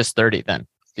if it's just 30 then,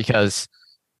 because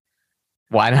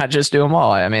why not just do them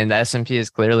all? I mean, the S&P is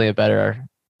clearly a better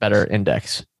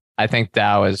index. I think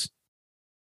Dow is.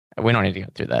 We don't need to go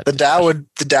through that. The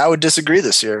Dow would disagree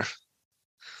this year.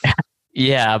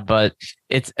 Yeah, but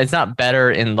it's not better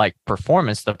in like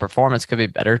performance. The performance could be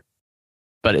better,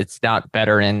 but it's not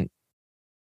better in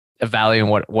evaluating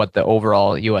what the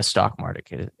overall U.S. stock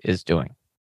market is doing.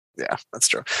 Yeah, that's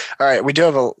true. All right, we do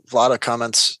have a lot of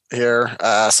comments here.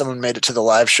 Someone made it to the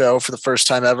live show for the first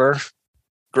time ever.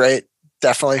 Great.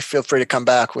 Definitely feel free to come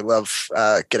back. We love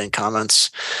getting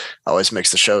comments. Always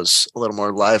makes the shows a little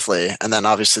more lively. And then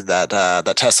obviously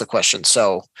that Tesla question.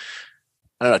 So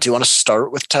I don't know. Do you want to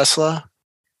start with Tesla?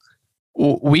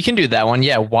 We can do that one.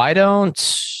 Yeah.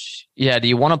 Do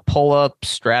you want to pull up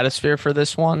Stratosphere for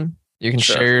this one? You can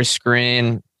share your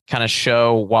screen, kind of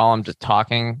show while I'm just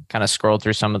talking, kind of scroll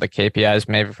through some of the KPIs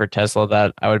maybe for Tesla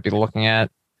that I would be looking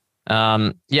at.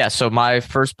 So my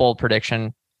first bold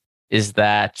prediction is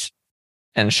that,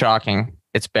 and shocking,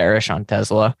 it's bearish on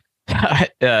Tesla,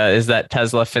 is that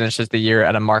Tesla finishes the year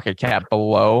at a market cap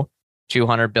below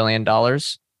 $200 billion.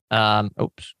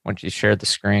 Once you shared the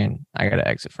screen, I got to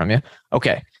exit from you.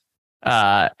 Okay.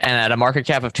 And at a market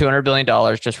cap of $200 billion,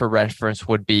 just for reference,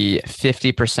 would be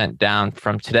 50% down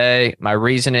from today. My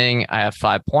reasoning, I have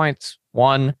 5 points.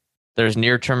 1, there's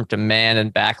near-term demand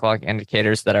and backlog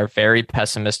indicators that are very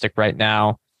pessimistic right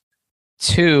now.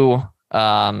 2,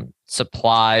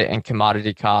 supply and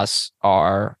commodity costs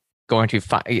are going to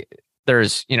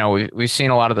there's, we've seen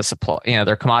a lot of the supply,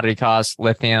 their commodity costs,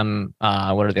 lithium,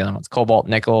 what are the other ones? Cobalt,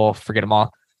 nickel, forget them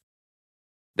all.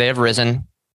 They have risen,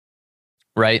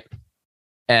 right?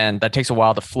 And that takes a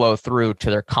while to flow through to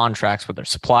their contracts with their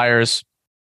suppliers.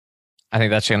 I think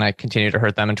that's going to continue to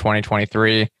hurt them in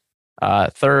 2023.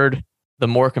 Third, the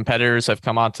more competitors have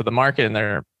come onto the market, and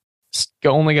they're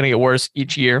only going to get worse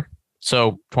each year.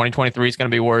 So 2023 is going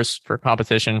to be worse for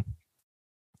competition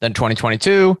than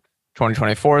 2022.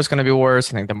 2024 is going to be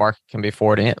worse. I think the market can be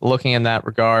forward looking in that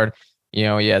regard. You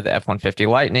have the F-150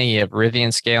 Lightning, you have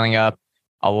Rivian scaling up.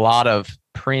 A lot of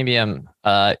premium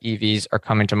EVs are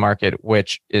coming to market,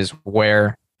 which is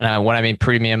where, when I mean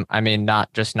premium, I mean not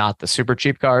the super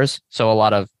cheap cars. So a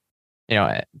lot of,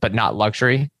 but not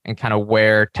luxury, and kind of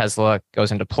where Tesla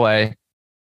goes into play.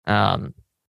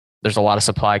 There's a lot of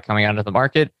supply coming out of the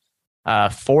market.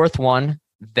 Fourth one,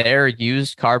 their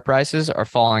used car prices are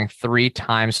falling 3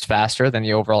 times faster than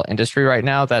the overall industry right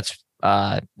now. That's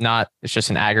it's just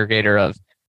an aggregator of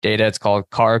data. It's called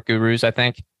Car Gurus, I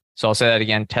think. So I'll say that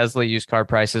again. Tesla used car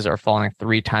prices are falling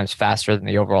 3 times faster than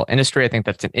the overall industry. I think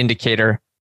that's an indicator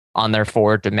on their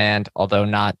forward demand, although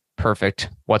not perfect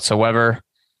whatsoever.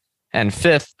 And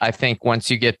fifth, I think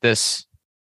once you get this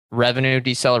revenue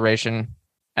deceleration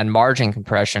and margin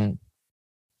compression,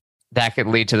 that could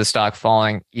lead to the stock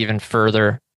falling even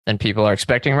further than people are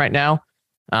expecting right now,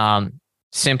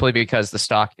 simply because the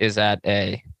stock is at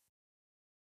a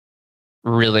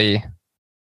really,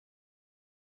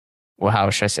 well, how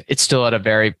should I say? It's still at a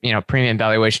very premium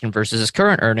valuation versus its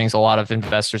current earnings. A lot of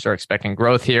investors are expecting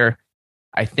growth here.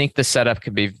 I think the setup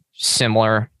could be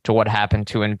similar to what happened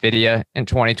to NVIDIA in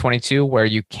 2022, where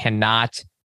you cannot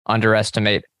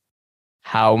underestimate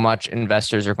how much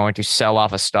investors are going to sell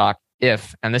off a stock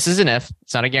if, and this is an if,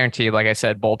 it's not a guarantee. Like I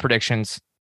said, bold predictions,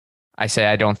 I say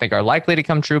I don't think are likely to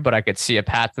come true, but I could see a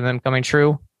path to them coming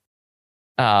true.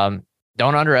 Don't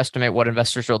underestimate what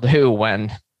investors will do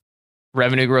when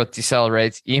revenue growth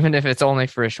decelerates, even if it's only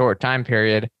for a short time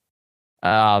period,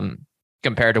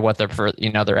 compared to what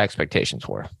their expectations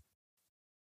were.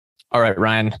 All right,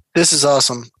 Ryan. This is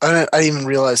awesome. I didn't even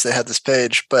realize they had this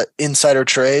page, but insider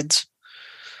trades.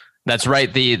 That's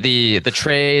right. The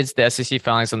trades, the SEC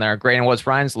filings on there are great. And what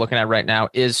Ryan's looking at right now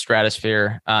is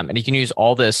Stratosphere. And you can use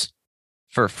all this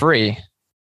for free.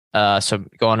 So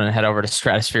go on and head over to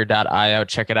stratosphere.io,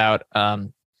 check it out.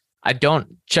 I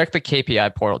don't check the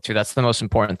KPI portal too. That's the most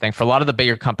important thing for a lot of the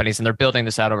bigger companies. And they're building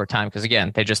this out over time. Because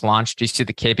again, they just launched. Do you see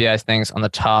the KPIs things on the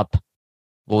top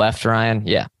left, Ryan?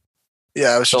 Yeah.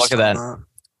 Yeah, I was just look at that.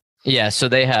 Yeah, so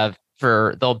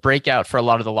they'll break out for a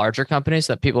lot of the larger companies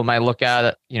that people might look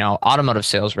at, automotive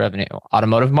sales revenue,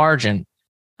 automotive margin.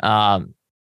 And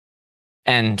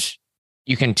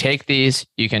you can take these,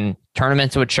 you can turn them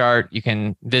into a chart, you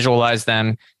can visualize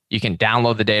them, you can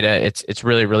download the data. It's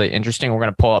really, really interesting. We're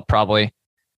going to pull up probably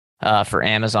for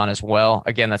Amazon as well.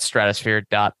 Again, that's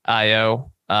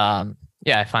stratosphere.io.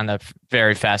 I find that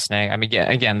very fascinating. I mean,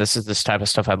 again, this is this type of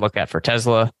stuff I'd look at for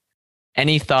Tesla.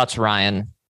 Any thoughts,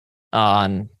 Ryan,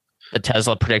 on the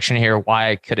Tesla prediction here?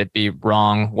 Why could it be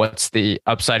wrong? What's the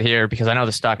upside here? Because I know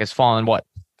the stock has fallen,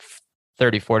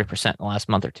 30, 40% in the last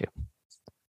month or two.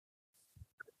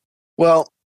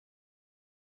 Well,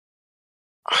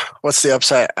 what's the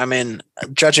upside? I mean,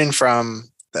 judging from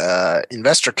the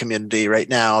investor community right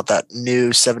now, that new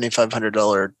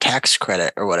 $7,500 tax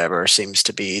credit or whatever seems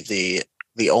to be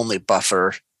the only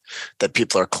buffer that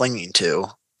people are clinging to.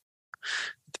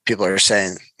 People are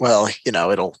saying, well,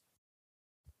 it'll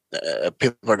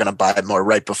people are going to buy more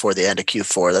right before the end of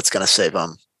Q4. That's going to save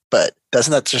them. But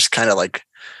doesn't that just kind of like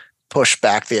push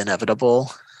back the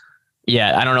inevitable?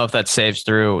 Yeah, I don't know if that saves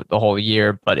through the whole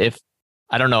year, but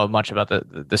I don't know much about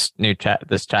this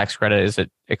tax credit. Is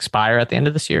it expire at the end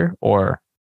of this year or?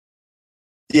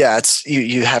 Yeah, it's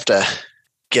you have to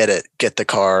get the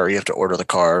car. You have to order the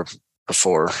car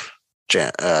before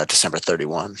December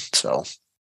 31. So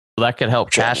that could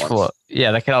help cash flow.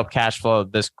 Yeah, that could help cash flow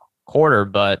this quarter,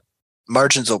 but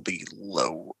margins will be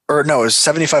low. Or no, it's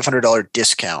 $7,500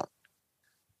 discount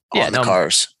on the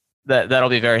cars. That'll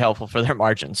be very helpful for their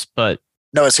margins, but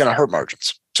no, it's going to hurt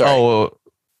margins. Sorry. Oh,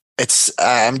 it's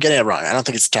I'm getting it wrong. I don't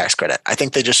think it's a tax credit. I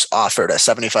think they just offered a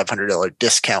 $7,500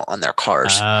 discount on their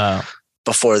cars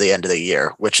before the end of the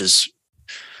year, which is,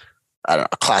 I don't know,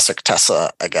 a classic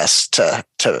Tesla, I guess, to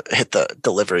hit the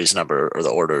deliveries number or the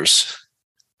orders.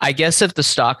 I guess if the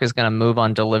stock is going to move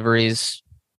on deliveries,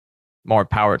 more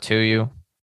power to you.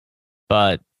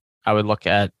 But I would look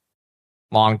at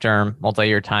long-term,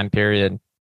 multi-year time period.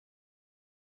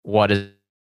 What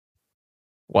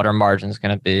are margins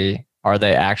going to be? Are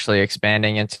they actually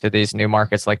expanding into these new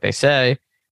markets like they say?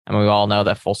 And we all know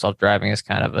that full self-driving is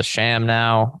kind of a sham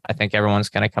now. I think everyone's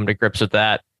going to come to grips with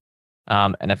that.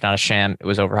 And if not a sham, it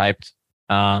was overhyped.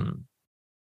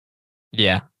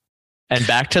 Yeah. And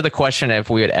back to the question if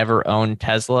we would ever own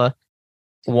Tesla.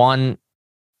 One,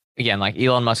 again, like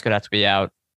Elon Musk would have to be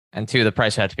out. And two, the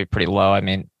price would have to be pretty low. I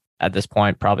mean, at this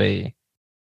point, probably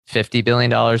 $50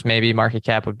 billion maybe market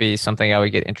cap would be something I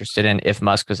would get interested in if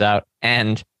Musk was out.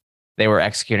 And they were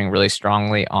executing really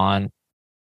strongly on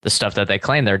the stuff that they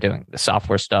claim they're doing, the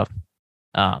software stuff,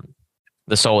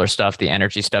 the solar stuff, the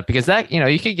energy stuff, because that,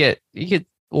 you could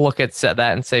look at that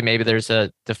and say maybe there's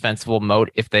a defensible moat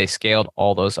if they scaled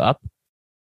all those up.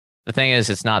 The thing is,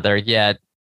 it's not there yet.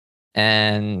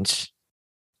 And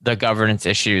the governance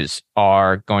issues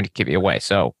are going to keep you away.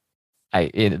 So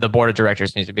the board of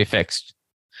directors needs to be fixed.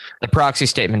 The proxy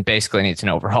statement basically needs an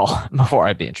overhaul before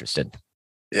I'd be interested.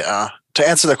 Yeah. To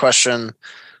answer the question,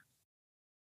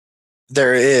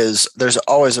 there's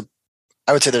always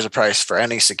I would say there's a price for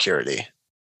any security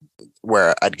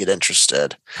where I'd get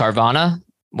interested. Carvana,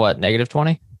 what,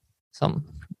 -20? Something.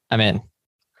 I mean,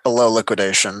 below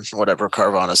liquidation, whatever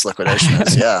Carvana's liquidation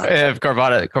is. Yeah. If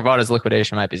Carvana's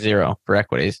liquidation might be zero for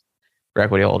equity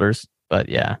holders, but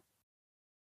yeah.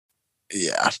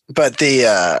 Yeah. But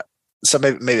so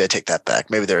maybe I take that back.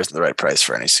 Maybe there isn't the right price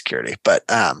for any security, but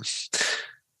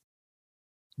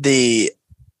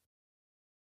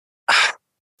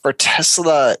for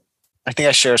Tesla, I think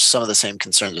I share some of the same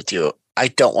concerns with you. I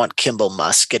don't want Kimball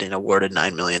Musk getting awarded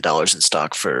 $9 million in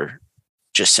stock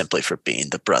just simply for being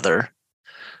the brother.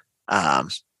 I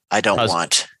don't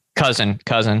want cousin,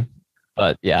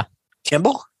 but yeah.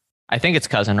 Kimball? I think it's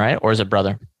cousin, right? Or is it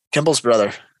brother? Kimball's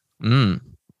brother. Who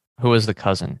is the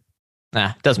cousin?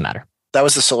 Doesn't matter. That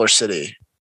was the Solar City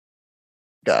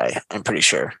guy, I'm pretty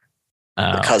sure.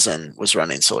 The cousin was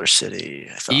running Solar City,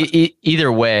 I thought.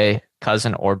 Either way,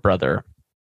 cousin or brother,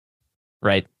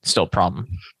 right? Still a problem.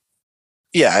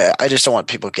 Yeah, I just don't want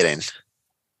people getting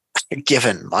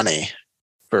given money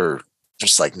for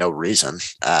just like no reason.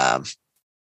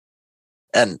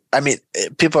 And I mean,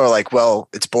 people are like, well,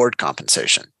 it's board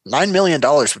compensation. $9 million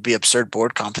would be absurd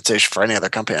board compensation for any other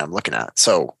company I'm looking at.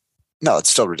 So no,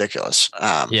 it's still ridiculous.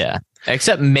 Yeah,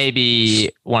 except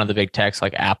maybe one of the big techs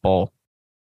like Apple,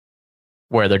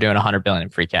 where they're doing $100 billion in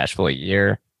free cash flow a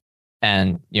year.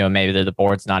 And, maybe the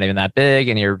board's not even that big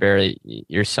and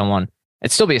you're someone,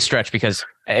 it'd still be a stretch because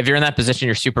if you're in that position,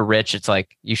 you're super rich. It's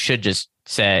like, you should just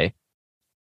say,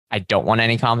 I don't want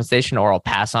any compensation or I'll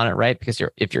pass on it, right? Because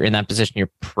if you're in that position, you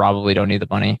probably don't need the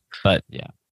money. But yeah.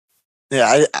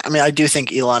 Yeah, I mean, I do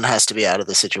think Elon has to be out of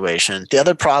the situation. The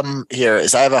other problem here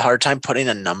is I have a hard time putting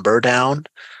a number down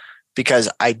because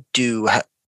I do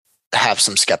have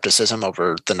some skepticism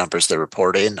over the numbers they're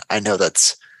reporting. I know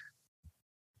that's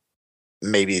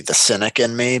maybe the cynic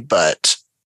in me, but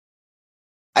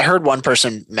I heard one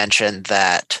person mention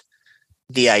that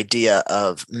the idea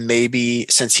of maybe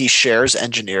since he shares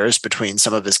engineers between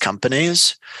some of his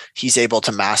companies, he's able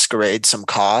to masquerade some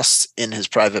costs in his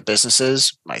private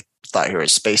businesses. My thought here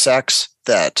is SpaceX,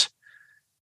 that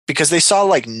because they saw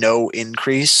like no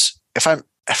increase. If I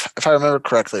remember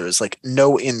correctly, it was like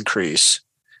no increase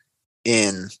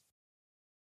in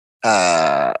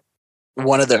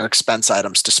one of their expense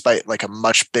items despite like a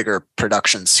much bigger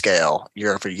production scale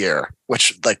year over year,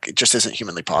 which like it just isn't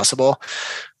humanly possible.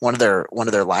 One of their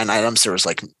line items, there was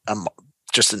like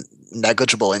just a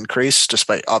negligible increase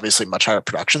despite obviously much higher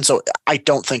production. So I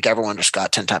don't think everyone just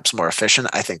got 10 times more efficient.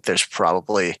 I think there's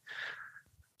probably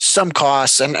some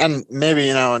costs and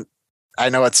maybe, I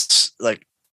know it's like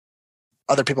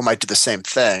other people might do the same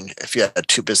thing. If you had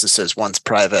two businesses, one's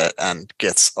private and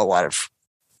gets a lot of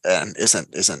and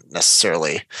isn't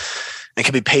necessarily and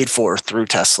can be paid for through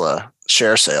Tesla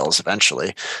share sales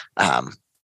eventually.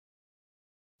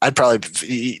 I'd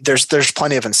probably there's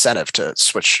plenty of incentive to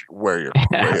switch where you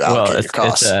allocate your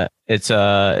costs. It's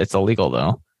illegal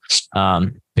though.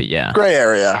 But yeah, gray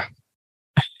area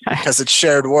because it's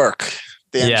shared work.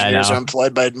 The engineers are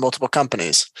employed by multiple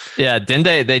companies. Yeah, didn't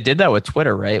they did that with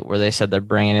Twitter, right? Where they said they're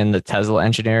bringing in the Tesla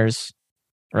engineers,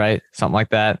 right? Something like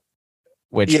that.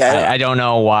 Which I don't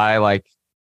know why, like,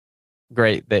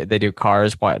 great, they do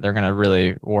cars. Why they're going to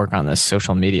really work on this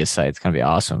social media site. It's going to be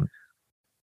awesome.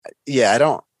 Yeah, I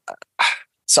don't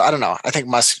know. I think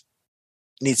Musk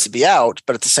needs to be out.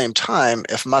 But at the same time,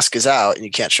 if Musk is out and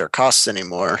you can't share costs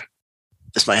anymore,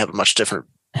 this might have a much different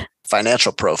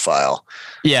financial profile.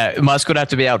 Yeah, Musk would have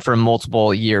to be out for a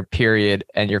multiple year period.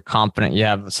 And you're confident you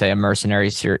have, say, a mercenary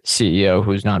CEO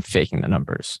who's not faking the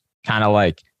numbers. Kind of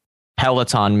like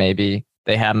Peloton, maybe.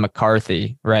 They have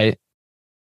McCarthy, right?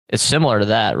 It's similar to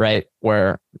that, right?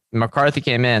 Where McCarthy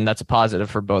came in, that's a positive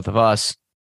for both of us.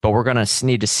 but we're going to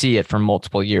need to see it for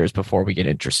multiple years before we get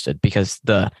interested because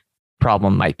the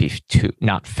problem might be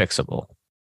not fixable.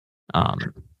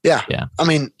 Yeah. I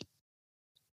mean,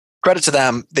 credit to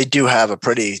them. They do have a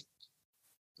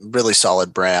really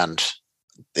solid brand.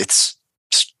 It's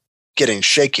getting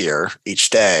shakier each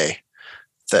day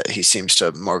that he seems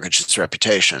to mortgage his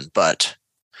reputation, but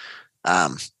there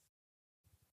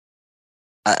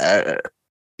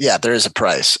is a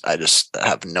price. I just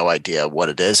have no idea what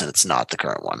it is, and it's not the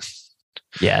current one.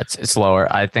 Yeah, it's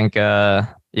lower. I think, yeah.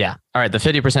 All right, the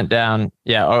 50% down.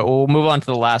 Yeah, we'll move on to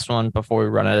the last one before we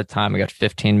run out of time. We got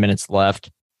 15 minutes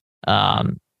left.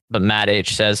 But Matt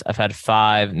H says, I've had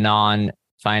 5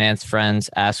 non-finance friends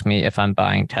ask me if I'm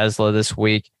buying Tesla this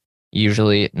week.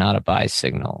 Usually not a buy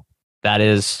signal.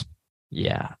 That's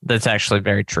actually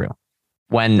very true.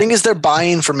 The thing is, they're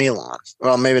buying from Elon.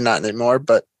 Well, maybe not anymore,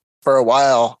 but for a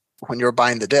while, when you were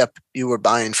buying the dip, you were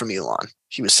buying from Elon.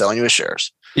 He was selling you his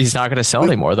shares. He's not going to sell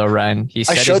anymore, though, Ryan. He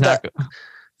said he's not.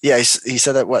 Yeah, he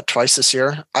said that, twice this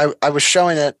year? I was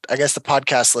showing it. I guess the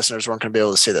podcast listeners weren't going to be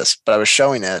able to see this, but I was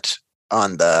showing it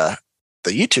on the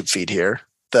YouTube feed here,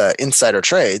 the insider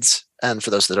trades. And for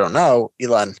those that don't know,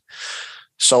 Elon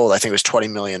sold, I think it was 20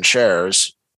 million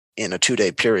shares in a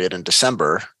 2-day period in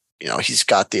December. He's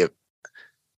got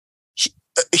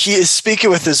he is speaking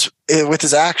with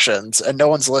his actions, and no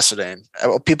one's listening.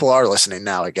 Well, people are listening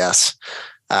now, I guess.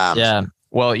 Yeah.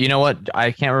 Well, you know what?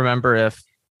 I can't remember if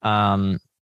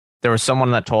there was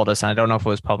someone that told us, and I don't know if it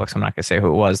was public, so I'm not going to say who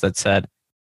it was, that said,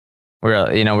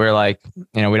 we're like,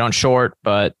 we don't short,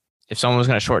 but if someone was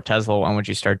going to short Tesla, when would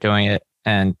you start doing it?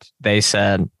 And they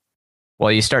said,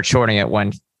 well, you start shorting it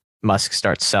when Musk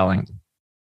starts selling.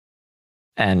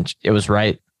 And it was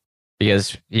right,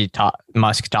 because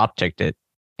Musk top ticked it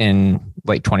in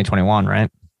late 2021,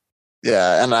 right?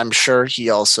 Yeah, and I'm sure he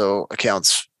also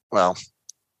accounts, well,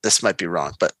 this might be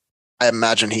wrong, but I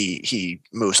imagine he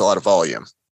moves a lot of volume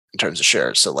in terms of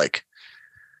shares. So like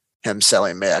him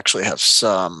selling may actually have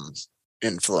some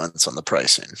influence on the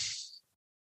pricing.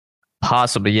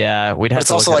 Possibly, yeah.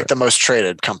 It's also like the most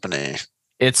traded company.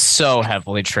 It's so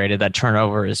heavily traded. That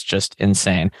turnover is just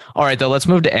insane. All right, though, let's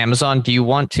move to Amazon. Do you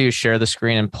want to share the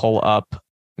screen and pull up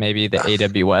maybe the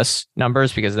AWS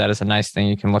numbers? Because that is a nice thing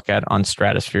you can look at on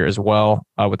Stratosphere as well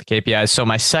with the KPIs. So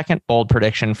my second bold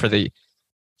prediction for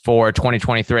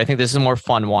 2023, I think this is a more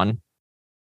fun one,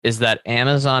 is that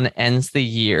Amazon ends the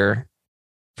year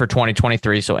for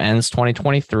 2023. So ends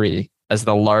 2023 as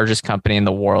the largest company in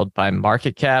the world by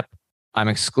market cap. I'm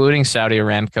excluding Saudi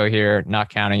Aramco here, not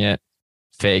counting it.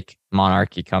 Fake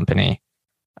monarchy company.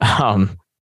 So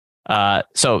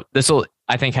this will,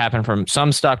 I think, happen from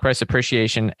some stock price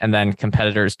appreciation and then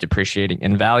competitors depreciating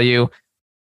in value.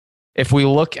 If we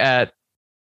look at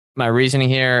my reasoning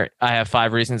here, I have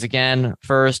 5 reasons again.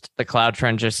 First, the cloud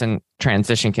transition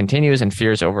continues and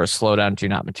fears over a slowdown do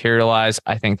not materialize.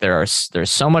 I think there's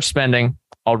so much spending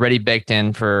already baked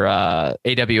in for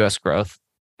AWS growth,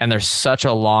 and there's such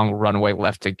a long runway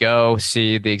left to go.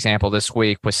 See the example this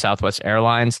week with Southwest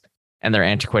Airlines and their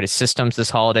antiquated systems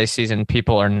this holiday season.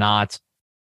 People are not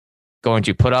going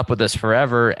to put up with this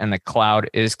forever, and the cloud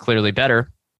is clearly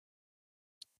better.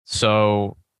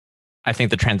 So I think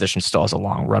the transition still has a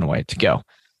long runway to go.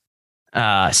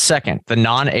 Second, the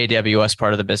non-AWS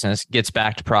part of the business gets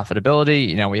back to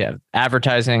profitability. We have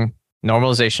advertising,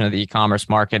 normalization of the e-commerce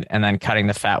market, and then cutting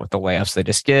the fat with the layoffs they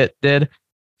just did.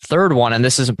 Third one, and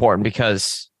this is important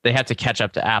because they have to catch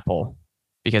up to Apple,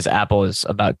 because Apple is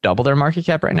about double their market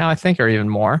cap right now, I think, or even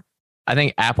more. I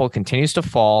think Apple continues to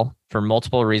fall for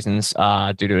multiple reasons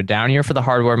due to a down year for the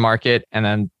hardware market. And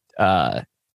then,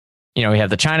 we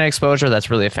have the China exposure that's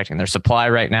really affecting their supply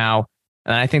right now.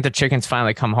 And I think the chickens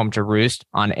finally come home to roost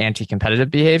on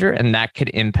anti-competitive behavior, and that could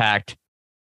impact.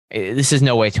 This is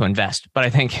no way to invest, but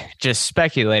I think just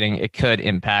speculating, it could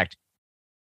impact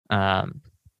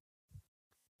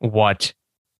if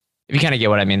you kind of get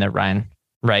what I mean there, Ryan,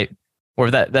 right? Where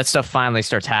that stuff finally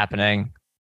starts happening,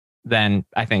 then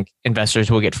I think investors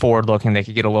will get forward looking. They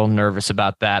could get a little nervous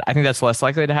about that. I think that's less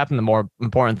likely to happen. The more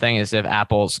important thing is if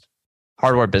Apple's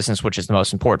hardware business, which is the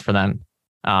most important for them,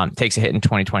 takes a hit in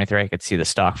 2023, I could see the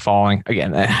stock falling.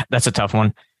 Again, that's a tough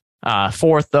one.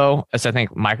 Fourth, though, is I think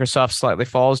Microsoft slightly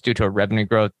falls due to a revenue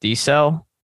growth decel.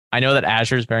 I know that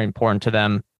Azure is very important to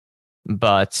them,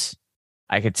 but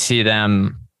I could see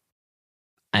them.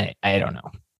 I don't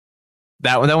know.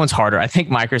 That one's harder. I think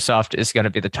Microsoft is going to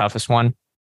be the toughest one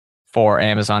for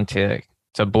Amazon to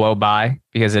blow by,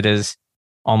 because it is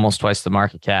almost twice the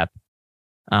market cap.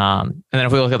 And then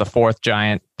if we look at the fourth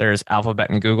giant, there's Alphabet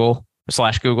and Google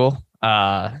 / Google,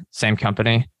 same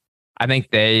company. I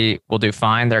think they will do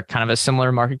fine. They're kind of a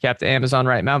similar market cap to Amazon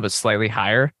right now, but slightly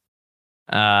higher.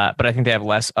 But I think they have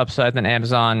less upside than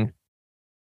Amazon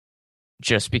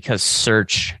just because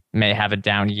search may have a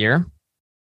down year.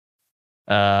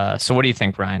 So what do you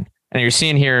think, Ryan? And you're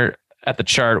seeing here at the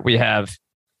chart, we have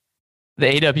the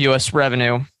AWS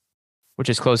revenue, which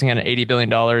is closing in at $80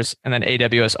 billion, and then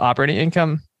AWS operating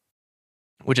income,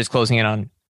 which is closing in on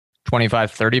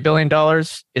 $25-30 billion.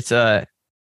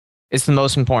 It's the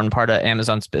most important part of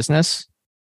Amazon's business.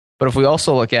 But if we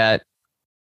also look at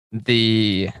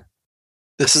this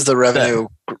is the revenue,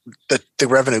 the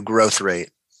revenue growth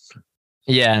rate.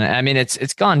 Yeah, and I mean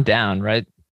it's gone down, right?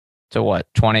 To what,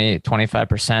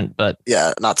 20-25%, but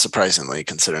yeah, not surprisingly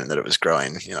considering that it was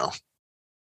growing,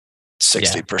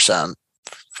 60%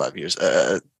 5 years.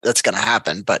 That's going to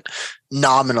happen, but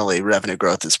nominally revenue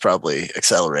growth is probably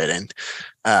accelerating.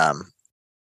 Well,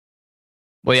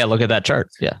 yeah, look at that chart.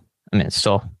 Yeah, I mean it's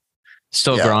still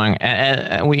growing,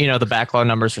 and we, the backlog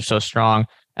numbers are so strong.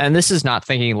 And this is not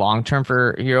thinking long term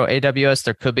for Hero AWS.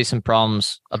 There could be some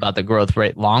problems about the growth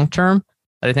rate long term.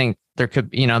 But I think there could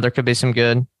be some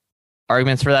good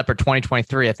arguments for that. For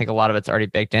 2023, I think a lot of it's already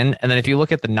baked in. And then if you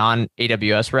look at the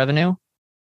non-AWS revenue,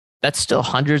 that's still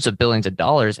hundreds of billions of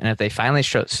dollars. And if they finally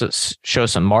show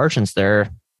some margins there,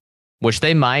 which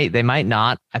they might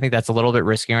not, I think that's a little bit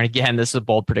riskier. And again, this is a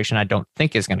bold prediction I don't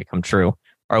think is going to come true,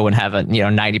 or I wouldn't have a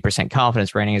 90%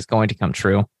 confidence rating is going to come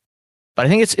true. But I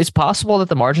think it's possible that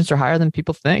the margins are higher than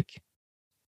people think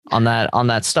on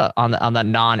that stuff, on that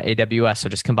non-AWS. So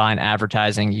just combine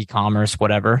advertising, e-commerce,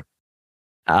 whatever,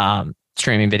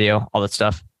 streaming video, all that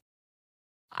stuff.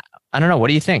 I don't know. What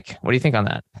do you think? What do you think on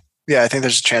that? Yeah, I think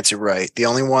there's a chance you're right. The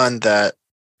only one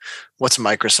what's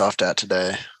Microsoft at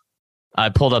today? I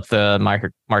pulled up the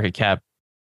market cap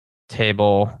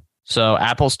table. So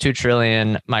Apple's $2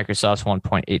 trillion, Microsoft's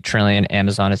 $1.8 trillion,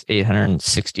 Amazon is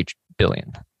 $860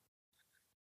 billion.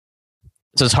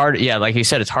 So it's hard. Yeah, like you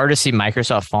said, it's hard to see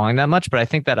Microsoft falling that much, but I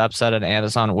think that upside at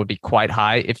Amazon would be quite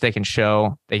high if they can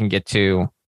show they can get to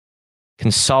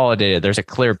consolidated. There's a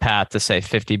clear path to say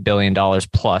 $50 billion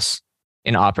plus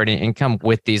in operating income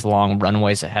with these long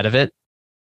runways ahead of it.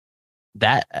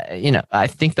 That, I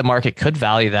think the market could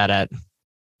value that at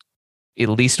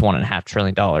least $1.5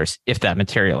 trillion if that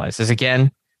materializes.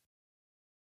 Again,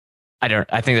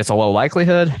 I think that's a low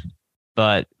likelihood,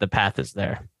 but the path is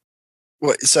there.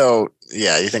 So,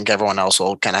 yeah, you think everyone else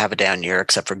will kind of have a down year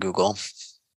except for Google?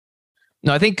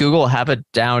 No, I think Google will have a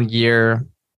down year,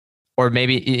 or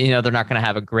maybe, they're not going to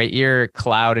have a great year.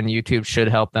 Cloud and YouTube should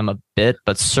help them a bit,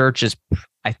 but search is,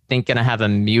 I think, going to have a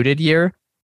muted year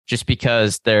just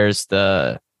because there's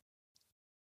the,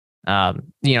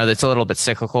 it's a little bit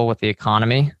cyclical with the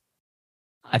economy.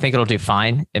 I think it'll do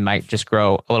fine. It might just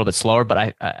grow a little bit slower,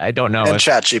 but I don't know. And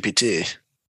ChatGPT.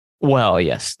 Well,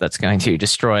 yes, that's going to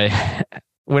destroy.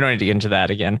 We don't need to get into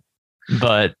that again,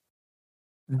 but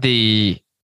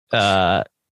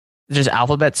just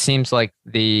Alphabet seems like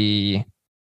if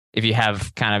you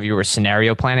have kind of your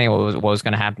scenario planning, what was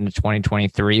going to happen in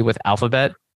 2023 with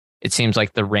Alphabet, it seems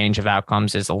like the range of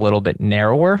outcomes is a little bit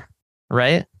narrower,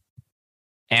 right?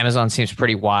 Amazon seems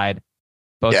pretty wide,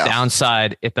 both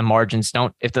downside if the margins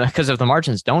don't, because if the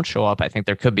margins don't show up, I think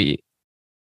there could be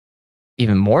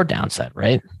even more downside,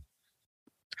 right?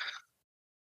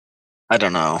 I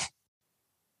don't know.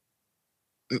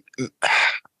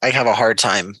 I have a hard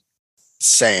time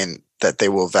saying that they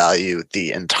will value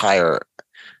the entire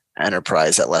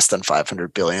enterprise at less than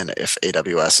 500 billion if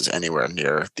AWS is anywhere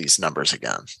near these numbers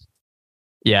again.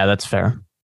 Yeah, that's fair.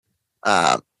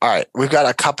 All right, we've got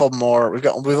a couple more. We've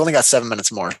only got 7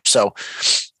 minutes more. So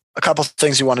a couple of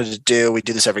things we wanted to do. We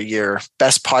do this every year.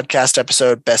 Best podcast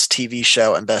episode, best TV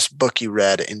show, and best book you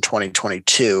read in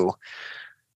 2022.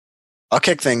 I'll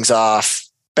kick things off.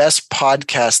 Best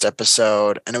podcast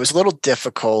episode, and it was a little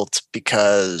difficult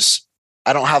because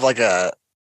I don't have like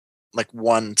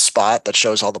one spot that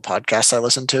shows all the podcasts I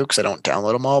listen to because I don't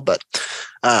download them all. But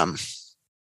I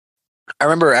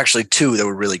remember actually two that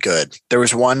were really good. There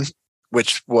was one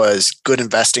which was Good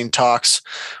Investing Talks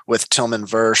with Tilman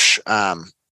Virch.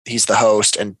 He's the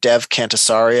host, and Dev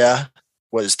Kantesaria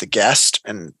was the guest,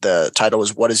 and the title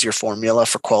was "What is your formula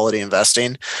for quality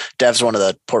investing?" Dev's one of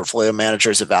the portfolio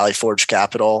managers at Valley Forge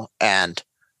Capital, and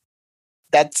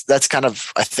that's kind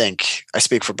of, I think I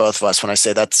speak for both of us when I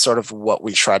say that's sort of what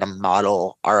we try to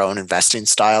model our own investing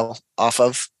style off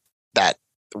of. That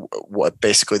what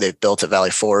basically they've built at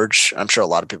Valley Forge. I'm sure a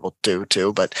lot of people do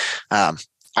too, but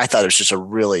I thought it was just a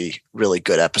really, really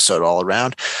good episode all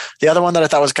around. The other one that I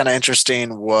thought was kind of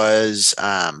interesting was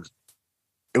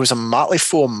it was a Motley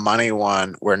Fool Money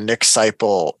one where Nick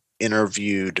Seipel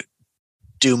interviewed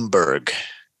Doomberg.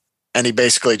 And he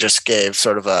basically just gave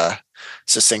sort of a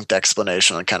succinct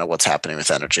explanation on kind of what's happening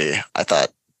with energy. I thought.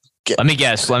 Let me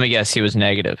guess. He was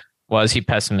negative. Was he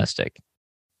pessimistic?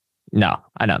 No,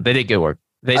 I know. They did good work.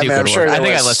 They do good I'm sure work.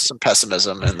 there was some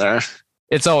pessimism in there.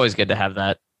 It's always good to have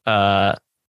that.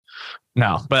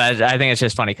 No, but I think it's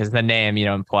just funny because the name,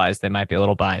 implies they might be a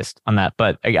little biased on that.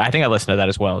 But I think I listened to that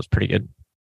as well. It was pretty good.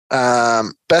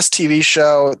 Best TV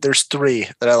show. There's 3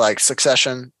 that I like.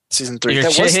 Succession, season 3.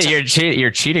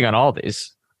 You're cheating on all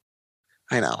these.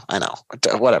 I know.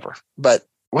 Whatever. But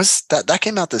was that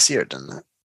came out this year, didn't it?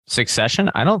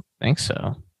 Succession? I don't think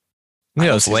so.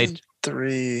 It was late.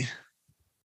 3.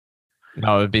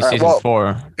 No, it would be season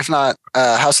 4. If not,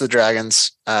 House of the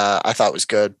Dragons, I thought was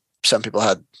good. Some people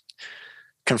had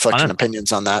conflicting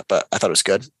opinions on that, but I thought it was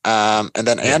good. And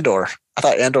then Andor. I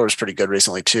thought Andor was pretty good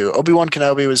recently too. Obi-Wan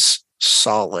Kenobi was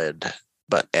solid,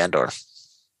 but Andor.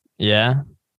 Yeah. And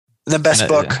then best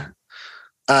book.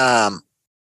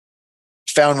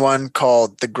 Found one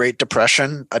called The Great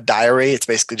Depression, a diary. It's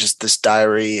basically just this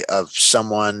diary of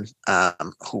someone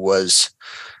who was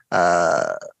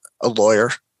a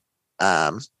lawyer.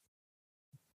 And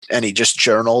he just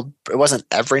journaled. It wasn't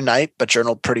every night, but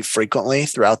journaled pretty frequently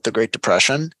throughout the Great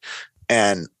Depression.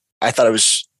 And I thought it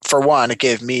was, for one, it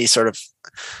gave me sort of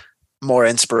more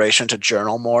inspiration to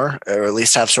journal more, or at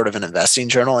least have sort of an investing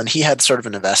journal. And he had sort of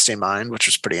an investing mind, which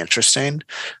was pretty interesting.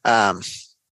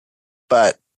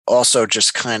 But also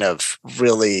just kind of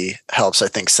really helps, I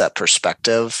think, set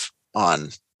perspective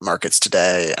on markets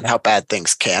today and how bad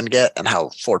things can get and how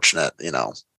fortunate,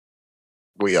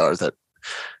 we are that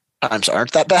times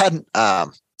aren't that bad.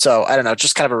 So I don't know,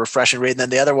 just kind of a refreshing read. And then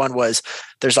the other one was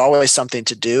There's Always Something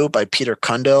to Do by Peter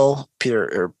Kundill.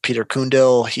 Peter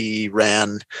Kundill. He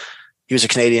was a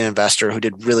Canadian investor who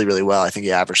did really, really well. I think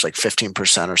he averaged like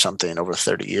 15% or something over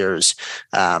 30 years.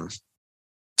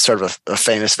 Sort of a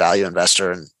famous value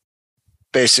investor, and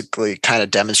basically kind of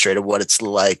demonstrated what it's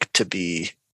like to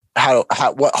be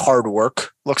what hard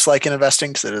work looks like in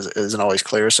investing, because it isn't always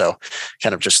clear. So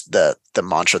kind of just the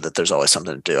mantra that there's always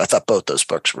something to do. I thought both those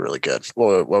books were really good.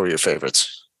 What were your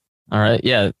favorites? All right.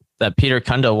 Yeah. That Peter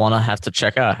Kundill one I have to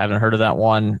check out. I haven't heard of that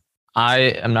one. I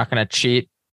am not going to cheat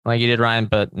like you did, Ryan,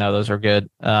 but no, those are good.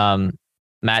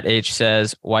 Matt H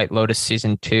says White Lotus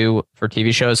season 2 for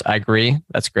TV shows. I agree.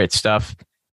 That's great stuff.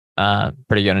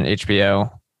 Pretty good on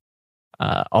HBO.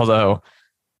 Although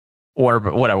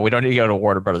whatever, we don't need to go to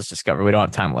Warner Brothers Discovery. We don't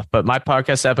have time left. But my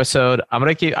podcast episode,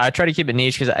 I try to keep it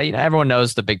niche because everyone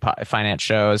knows the big finance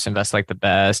shows, Invest Like the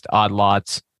Best, Odd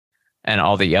Lots, and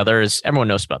all the others. Everyone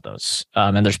knows about those.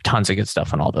 And there's tons of good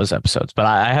stuff on all those episodes. But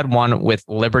I had one with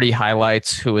Liberty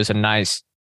Highlights, who is a nice,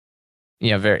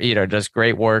 does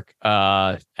great work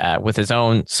with his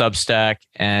own Substack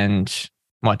and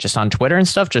just on Twitter and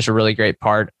stuff. Just a really great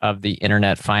part of the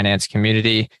internet finance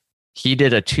community. He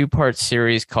did a 2-part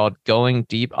series called Going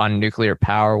Deep on Nuclear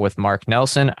Power with Mark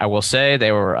Nelson. I will say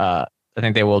they were, I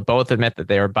think they will both admit that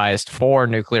they were biased for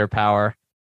nuclear power.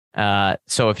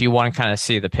 So if you want to kind of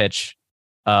see the pitch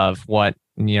of what,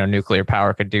 nuclear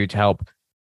power could do to help,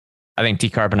 I think,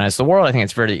 decarbonize the world, I think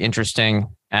it's very interesting,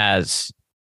 as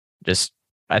just,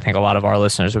 I think a lot of our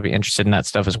listeners would be interested in that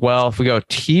stuff as well. If we go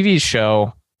TV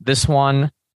show, this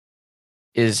one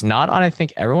is not on, I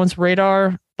think, everyone's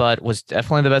radar, but was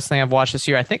definitely the best thing I've watched this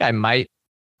year. I think I don't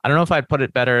know if I'd put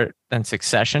it better than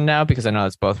Succession now, because I know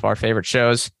it's both of our favorite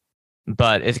shows,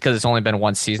 but it's because it's only been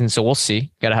one season. So we'll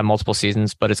see. Got to have multiple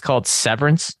seasons, but it's called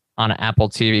Severance on Apple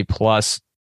TV Plus.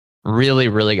 Really,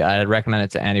 really good. I'd recommend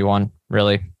it to anyone,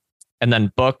 really. And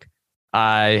then book,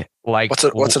 I like.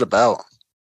 What's it about?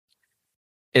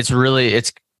 It's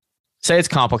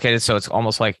complicated. So it's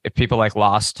almost like if people like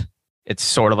Lost, it's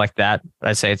sort of like that. But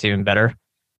I'd say it's even better.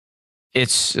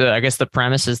 It's, I guess the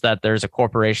premise is that there's a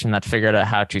corporation that figured out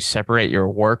how to separate your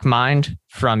work mind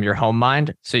from your home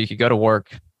mind. So you could go to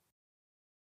work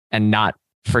and not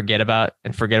forget about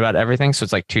everything. So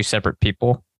it's like 2 separate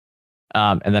people.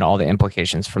 And then all the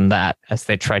implications from that as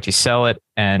they try to sell it.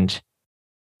 And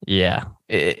yeah,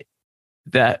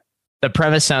 the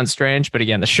premise sounds strange, but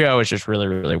again, the show is just really,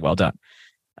 really well done.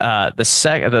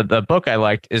 The book I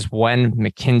liked is When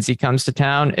McKinsey Comes to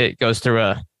Town. It goes through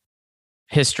a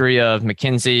history of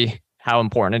McKinsey, how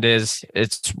important it is.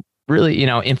 It's really,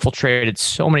 infiltrated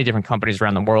so many different companies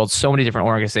around the world, so many different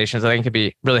organizations. I think it could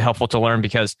be really helpful to learn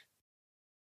because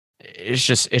it's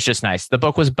just nice. The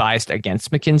book was biased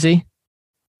against McKinsey,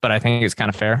 but I think it's kind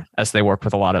of fair, as they work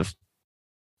with a lot of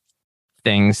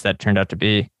things that turned out to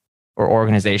be, or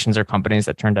organizations or companies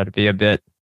that turned out to be a bit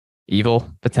evil,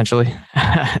 potentially.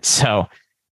 So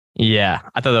yeah,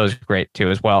 I thought that was great too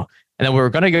as well. And then we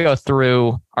were going to go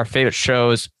through our favorite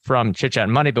shows from Chit Chat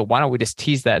Money, but why don't we just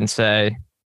tease that and say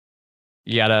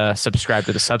you gotta subscribe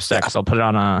to the Substack? Because I'll put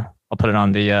it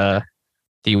on the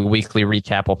weekly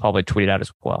recap. We'll probably tweet it out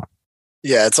as well.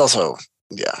 Yeah, it's also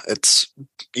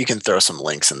you can throw some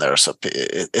links in there, so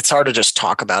it's hard to just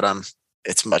talk about them.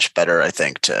 It's much better, I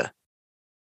think, to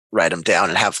write them down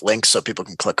and have links so people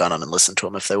can click on them and listen to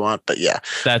them if they want. But yeah,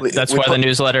 that's why the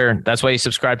newsletter. That's why you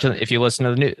subscribe to. If you listen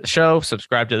to the show,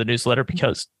 subscribe to the newsletter,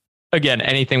 because again,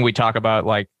 anything we talk about,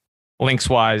 like links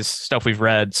wise, stuff we've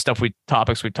read,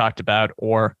 topics we've talked about,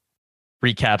 or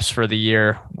recaps for the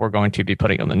year, we're going to be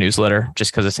putting on the newsletter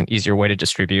just because it's an easier way to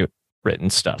distribute written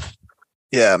stuff.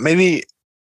 Yeah, maybe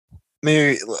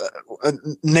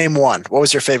name one. What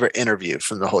was your favorite interview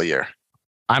from the whole year?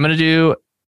 I'm going to do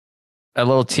a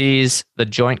little tease, the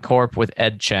Joint Corp with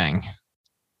Ed Chang.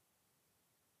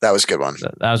 That was a good one.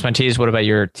 That was my tease. What about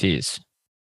your tease?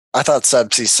 I thought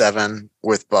Subsea 7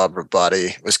 with Bob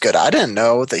Robotti was good. I didn't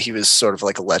know that he was sort of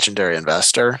like a legendary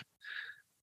investor.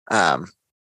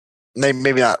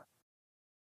 Maybe not.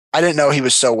 I didn't know he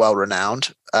was so well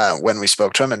renowned when we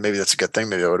spoke to him, and maybe that's a good thing.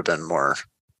 Maybe I would have been more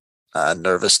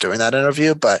nervous doing that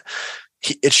interview, but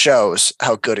it shows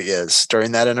how good he is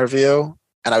during that interview.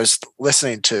 And I was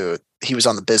listening to, he was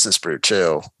on the Business Brew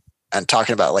too, and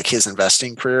talking about like his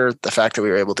investing career. The fact that we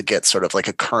were able to get sort of like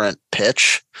a current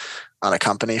pitch on a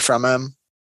company from him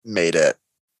made it.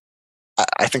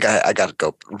 I think I got to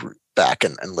go back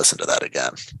and listen to that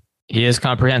again. He is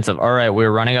comprehensive. All right,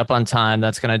 we're running up on time.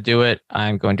 That's going to do it.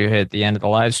 I'm going to hit the end of the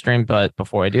live stream, but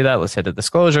before I do that, let's hit the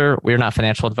disclosure. We are not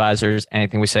financial advisors.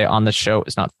 Anything we say on this show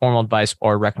is not formal advice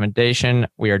or recommendation.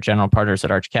 We are general partners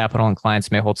at Arch Capital, and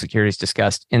clients may hold securities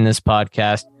discussed in this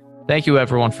podcast. Thank you,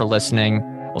 everyone, for listening.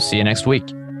 We'll see you next week.